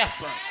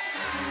shepherd.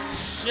 I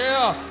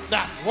shall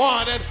not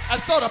want.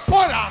 And so the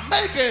point I'm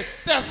making,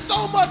 there's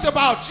so much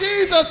about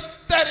Jesus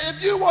that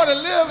if you want to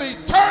live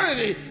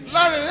eternity,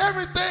 learning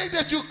everything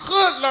that you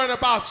could learn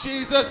about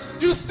Jesus,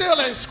 you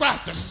still ain't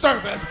scratched the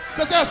surface,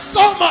 because there's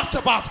so much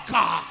about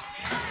God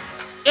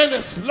in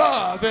his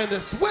love and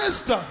his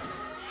wisdom,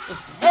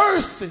 his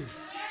mercy,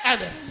 and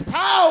his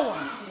power.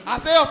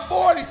 Isaiah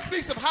 40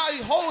 speaks of how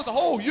he holds the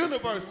whole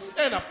universe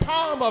in the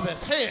palm of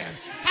his hand.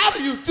 How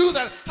do you do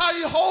that? How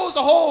he holds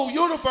the whole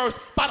universe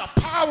by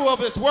the power of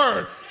his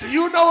word. Do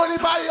you know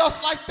anybody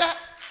else like that?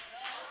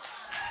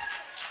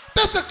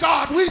 That's the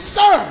God we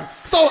serve.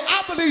 So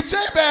I believe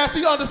Jabez,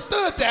 he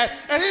understood that,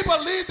 and he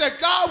believed that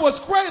God was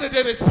greater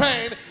than his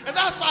pain, and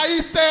that's why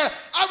he said,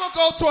 I'm going to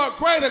go to a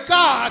greater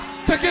God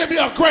to give me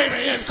a greater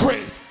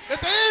increase. Is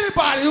there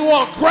anybody who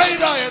wants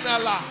greater in their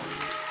life?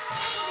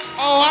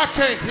 Oh, I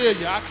can't hear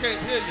you. I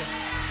can't hear you.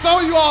 Some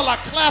of you all are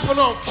clapping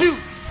on cue.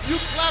 You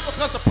clap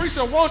because the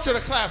preacher wants you to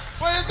clap.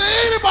 But is there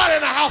anybody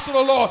in the house of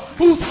the Lord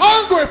who's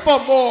hungry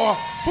for more,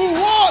 who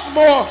wants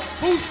more,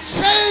 who's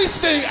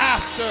chasing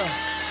after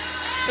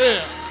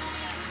him?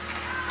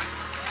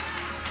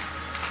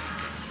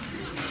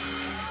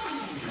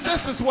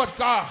 This is what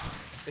God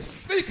is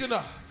speaking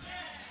of.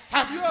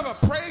 Have you ever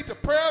prayed the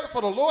prayer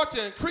for the Lord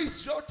to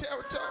increase your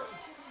territory?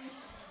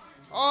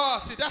 Oh,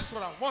 see, that's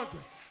what I'm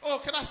wondering. Oh,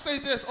 can I say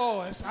this?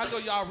 Oh, I know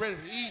y'all ready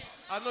to eat.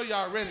 I know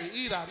y'all ready to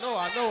eat. I know.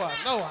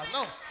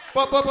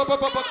 But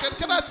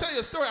can I tell you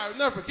a story I'll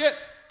never forget?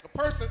 A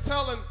person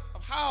telling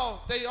of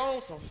how they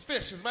own some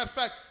fish. As a matter of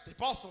fact, they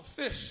bought some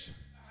fish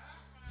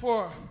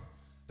for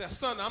their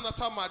son. Now, I'm not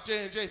talking about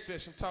J&J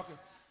fish. I'm talking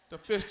the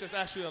fish that's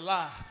actually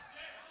alive.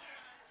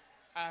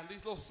 And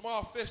these little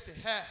small fish they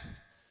had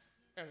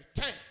in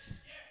a tank.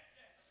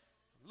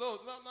 Not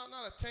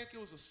a tank. It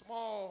was a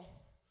small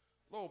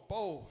little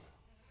bowl.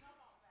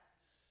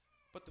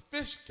 But the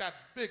fish got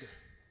bigger,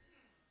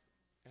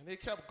 and they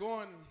kept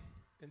going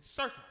in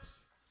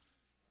circles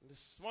in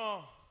this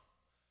small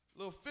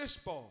little fish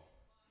bowl.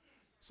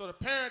 So the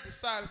parent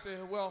decided to say,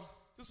 well,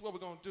 this is what we're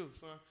going to do,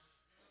 son.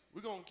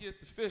 We're going to get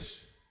the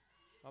fish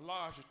a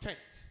larger tank.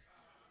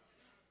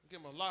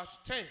 Give them a larger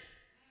tank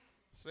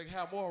so they can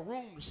have more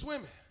room to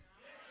swim in.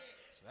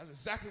 So that's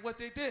exactly what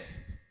they did.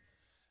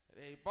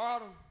 They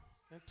brought them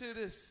into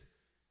this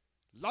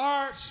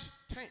large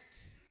tank,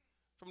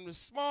 from this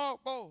small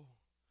bowl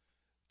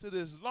to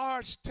this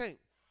large tank.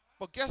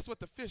 But guess what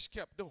the fish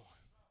kept doing?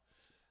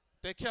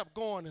 They kept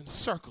going in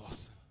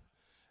circles.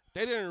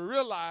 They didn't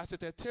realize that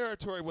their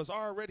territory was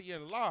already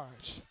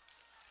enlarged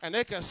and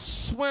they could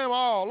swim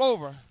all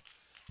over.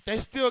 They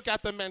still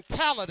got the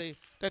mentality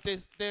that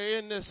they're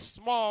in this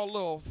small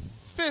little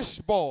fish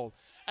bowl.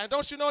 And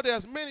don't you know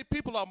there's many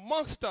people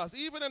amongst us,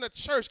 even in the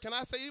church, can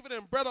I say even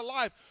in Bread of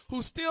Life,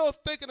 who's still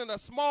thinking in a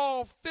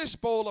small fish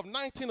bowl of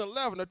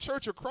 1911, the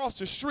church across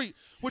the street.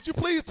 Would you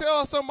please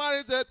tell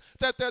somebody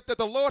that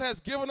the Lord has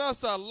given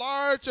us a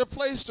larger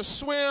place to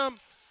swim,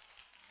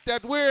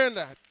 that we're in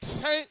a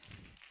tank?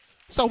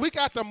 So we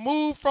got to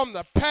move from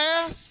the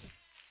past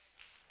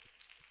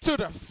to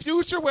the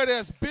future where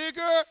there's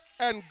bigger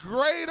and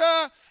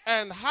greater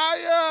and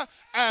higher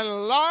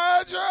and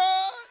larger.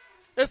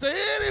 Is there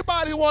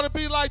anybody who want to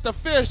be like the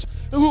fish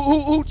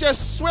who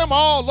just swim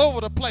all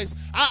over the place?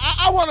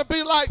 I want to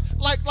be like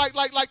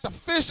the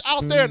fish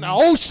out there in the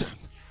ocean,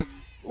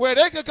 where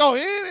they could go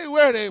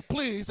anywhere they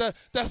please.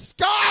 The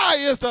sky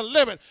is the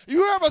limit.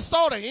 You ever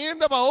saw the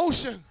end of an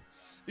ocean?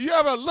 You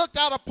ever looked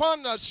out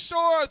upon the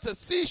shore, the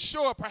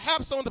seashore,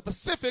 perhaps on the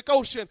Pacific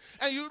Ocean,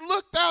 and you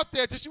looked out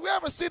there? Did you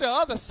ever see the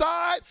other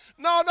side?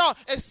 No.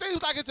 It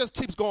seems like it just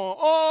keeps going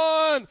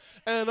on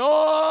and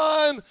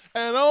on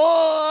and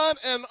on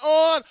and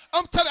on.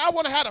 I'm telling you, I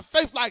want to have a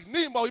faith like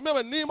Nemo. You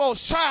remember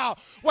Nemo's child,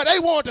 where they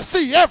wanted to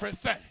see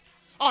everything.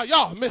 Oh,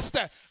 y'all missed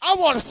that. I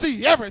want to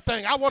see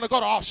everything. I want to go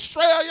to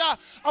Australia.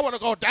 I want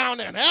to go down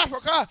there in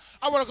Africa.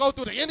 I want to go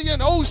through the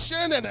Indian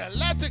Ocean and the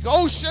Atlantic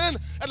Ocean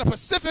and the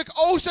Pacific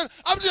Ocean.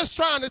 I'm just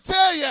trying to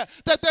tell you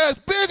that there's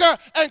bigger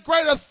and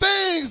greater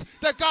things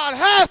that God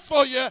has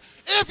for you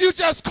if you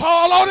just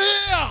call on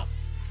him.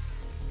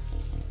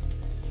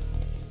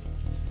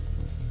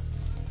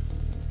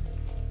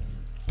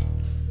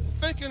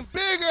 Thinking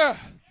bigger,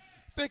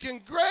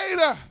 thinking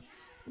greater.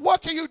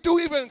 What can you do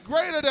even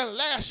greater than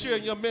last year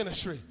in your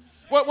ministry?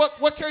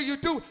 What can you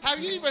do? Have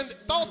you even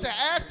thought to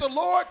ask the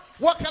Lord,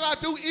 what can I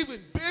do even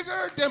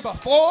bigger than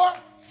before? Or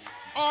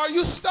are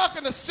you stuck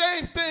in the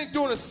same thing,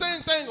 doing the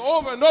same thing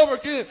over and over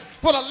again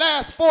for the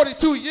last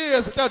 42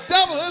 years? The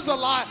devil is a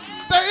lie.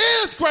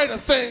 There is greater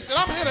things. And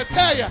I'm here to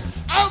tell you,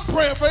 I'm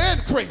praying for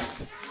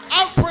increase.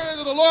 I'm praying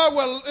that the Lord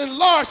will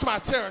enlarge my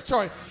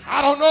territory.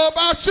 I don't know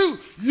about you.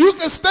 You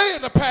can stay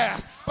in the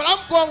past. But I'm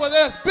going where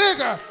there's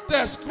bigger,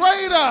 there's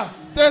greater,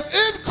 there's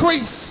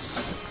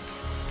increase.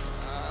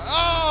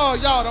 Oh,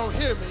 y'all don't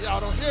hear me. Y'all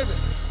don't hear me.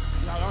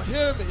 Y'all don't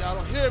hear me. Y'all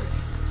don't hear me.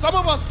 Some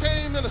of us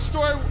came in the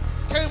story,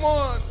 came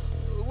on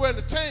when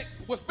the tank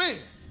was big.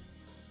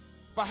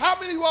 But how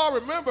many of you all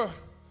remember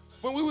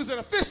when we was in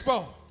a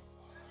fishbowl?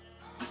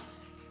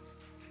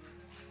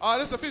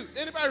 There's a few.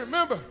 Anybody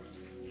remember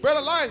Bread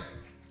of Life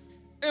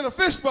in a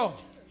fishbowl?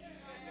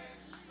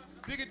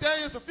 Diggy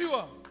Daniels, a few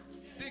of them.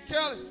 Dick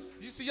Kelly.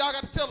 You see, y'all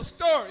got to tell a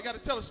story. You got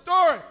to tell a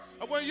story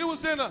of when you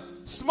was in a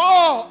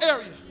small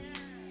area.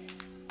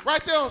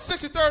 Right there on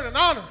 63rd and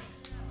Honorary.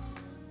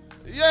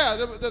 Yeah,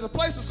 the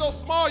place was so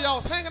small, y'all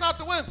was hanging out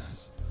the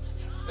windows.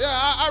 Yeah,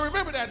 I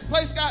remember that. The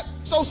place got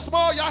so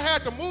small, y'all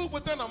had to move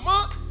within a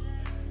month.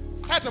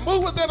 Had to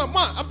move within a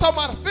month. I'm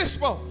talking about a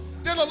fishbowl.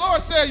 Then the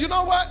Lord said, you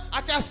know what?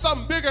 I got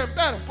something bigger and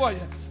better for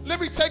you.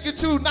 Let me take you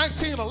to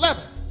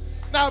 1911.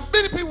 Now,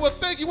 many people would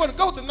think you wouldn't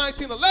go to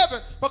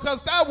 1911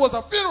 because that was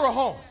a funeral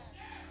home.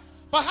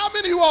 But how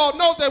many of you all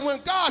know that when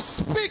God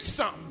speaks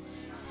something,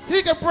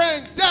 he can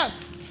bring death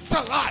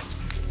to life?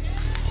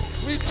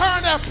 We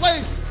turn that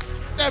place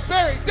that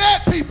buried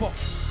dead people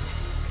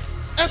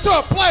into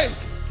a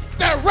place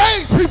that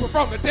raised people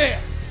from the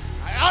dead.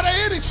 Are there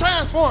any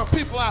transformed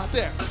people out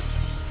there?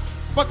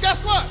 But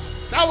guess what?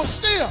 That was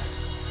still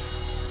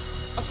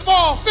a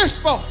small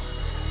fishbowl.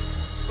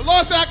 The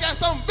Lord said, I got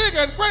something bigger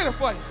and greater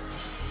for you.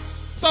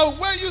 So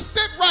where you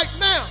sit right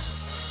now,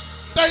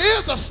 there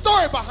is a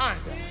story behind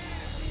it.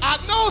 I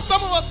know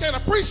some of us can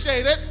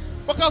appreciate it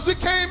because we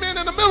came in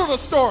the middle of the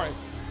story.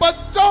 But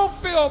don't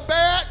feel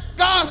bad.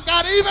 God's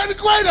got even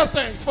greater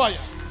things for you.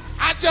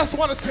 I just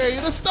want to tell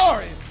you the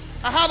story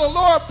of how the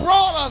Lord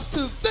brought us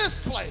to this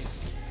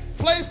place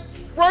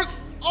worth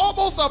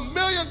almost $1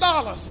 million.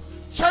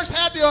 Church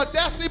had the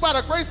audacity by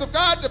the grace of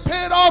God to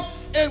pay it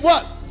off in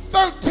what?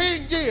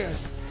 13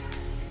 years.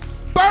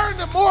 Burned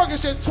the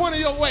mortgage in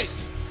 2008.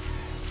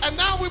 And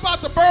now we're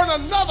about to burn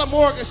another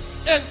mortgage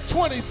in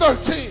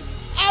 2013.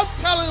 I'm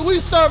telling you, we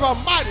serve a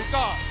mighty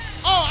God.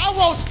 Oh, I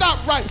won't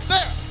stop right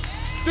there.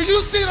 Do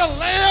you see the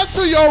land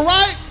to your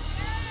right?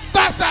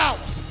 That's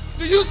ours.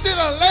 Do you see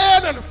the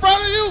land in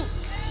front of you?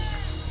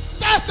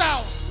 That's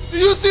ours. Do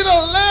you see the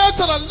land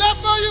to the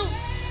left of you?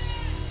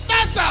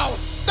 That's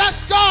ours.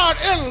 That's God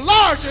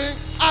enlarging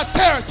our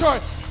territory.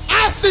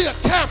 I see a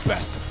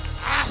campus.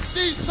 I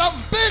see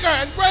something bigger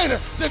and greater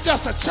than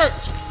just a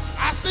church.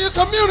 I see a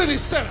community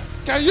center.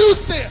 Can you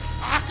see it?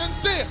 I can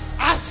see it.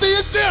 I see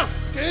a gym.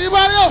 Can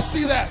anybody else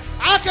see that?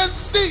 I can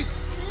see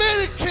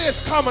many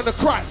kids coming to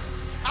Christ.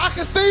 I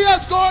can see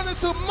us going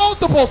into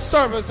multiple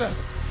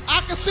services.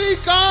 I can see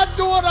God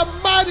doing a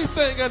mighty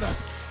thing in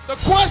us. The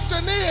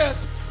question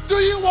is, do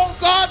you want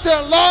God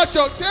to enlarge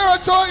your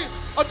territory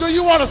or do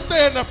you want to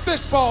stay in the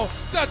fishbowl?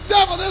 The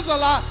devil is a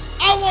lie.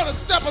 I want to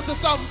step into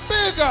something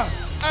bigger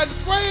and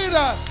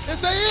greater. Is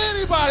there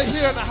anybody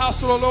here in the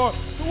house of the Lord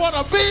who want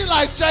to be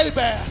like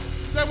Jabez?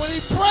 That when he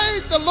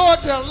prayed the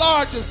Lord to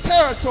enlarge his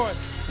territory,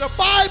 the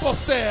Bible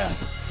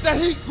says that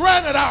he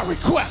granted our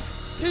request.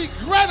 He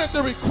granted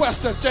the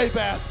request of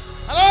Jabez.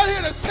 And I'm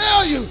here to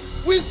tell you,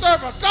 we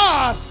serve a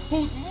God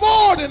who's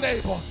more than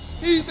able.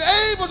 He's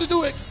able to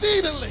do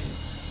exceedingly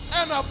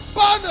and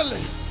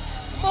abundantly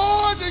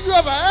more than you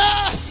ever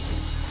asked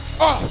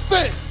or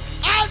think.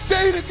 I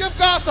dare you to give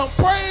God some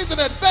praise in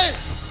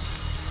advance.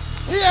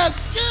 He has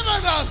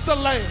given us the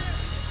land.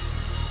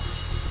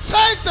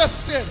 Take the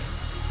city.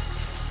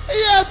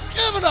 He has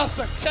given us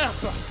a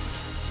campus.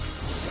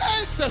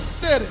 Take the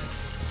city.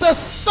 To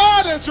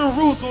start in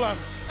Jerusalem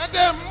and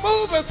then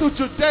move into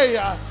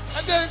Judea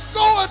and then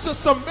go into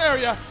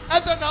Samaria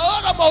and then the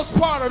uttermost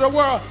part of the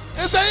world.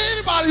 Is there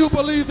anybody who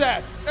believes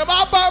that? Am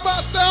I by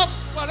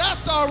myself? Well,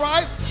 that's all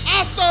right.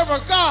 I serve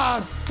a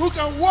God who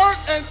can work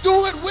and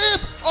do it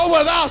with or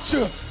without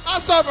you. I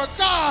serve a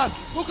God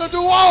who can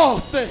do all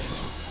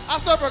things. I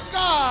serve a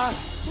God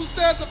who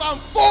says if I'm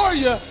for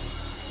you,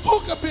 who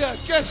can be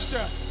against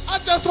you? I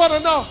just want to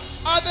know,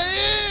 are there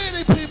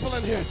any people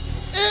in here,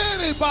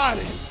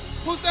 anybody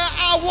who said,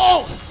 I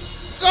want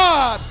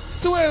God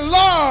to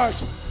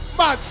enlarge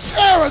my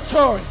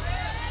territory?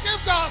 Give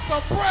God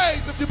some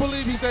praise if you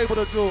believe he's able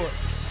to do it.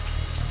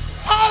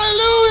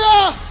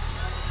 Hallelujah!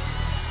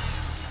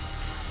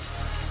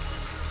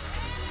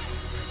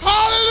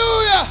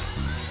 Hallelujah!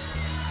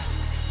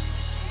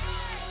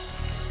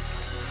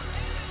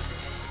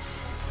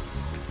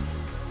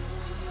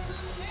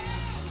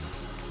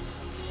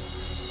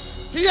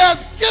 He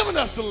has given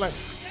us the land.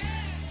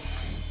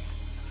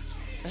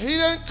 And he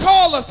didn't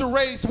call us to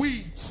raise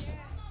weeds.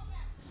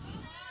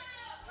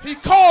 He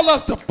called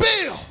us to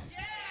build.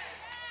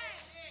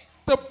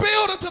 To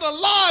build into the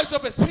lives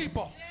of his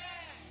people.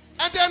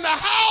 And then to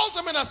house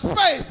them in a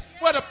space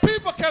where the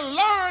people can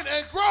learn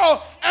and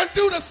grow and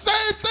do the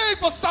same thing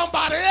for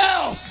somebody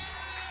else.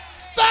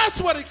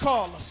 That's what he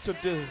called us to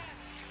do.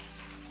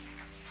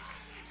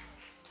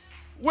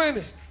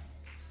 Winning.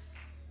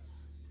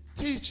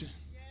 Teaching.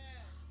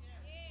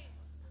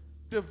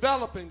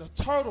 Developing the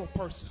total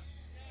person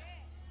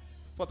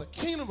for the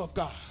kingdom of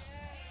God,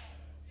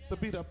 to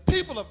be the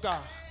people of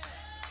God.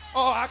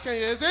 Oh, I can't.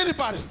 Is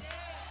anybody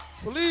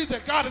believe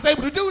that God is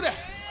able to do that?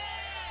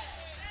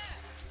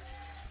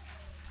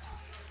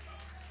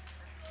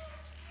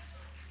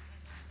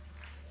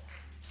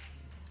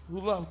 Who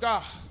love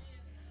God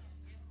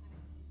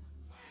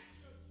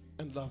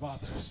and and love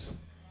others.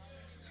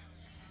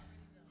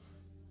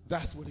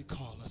 That's what he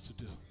called us to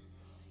do.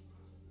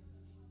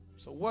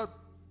 So what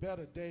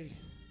better day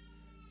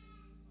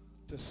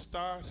to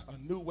start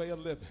a new way of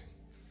living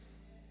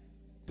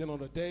than on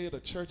the day of the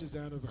church's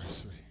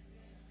anniversary?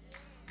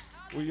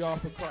 We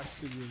offer Christ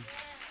to you.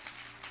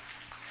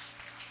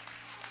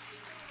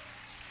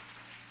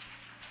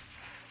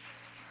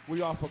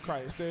 We offer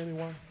Christ. Is there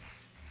anyone?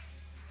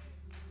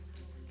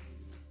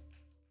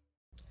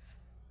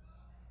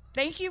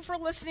 Thank you for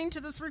listening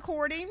to this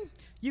recording.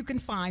 You can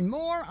find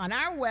more on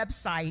our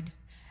website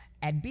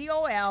at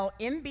bolmbc.com.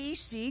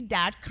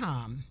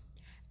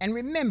 And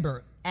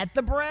remember, at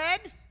the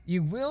bread,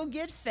 you will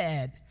get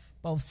fed,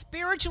 both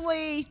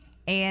spiritually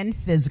and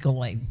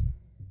physically.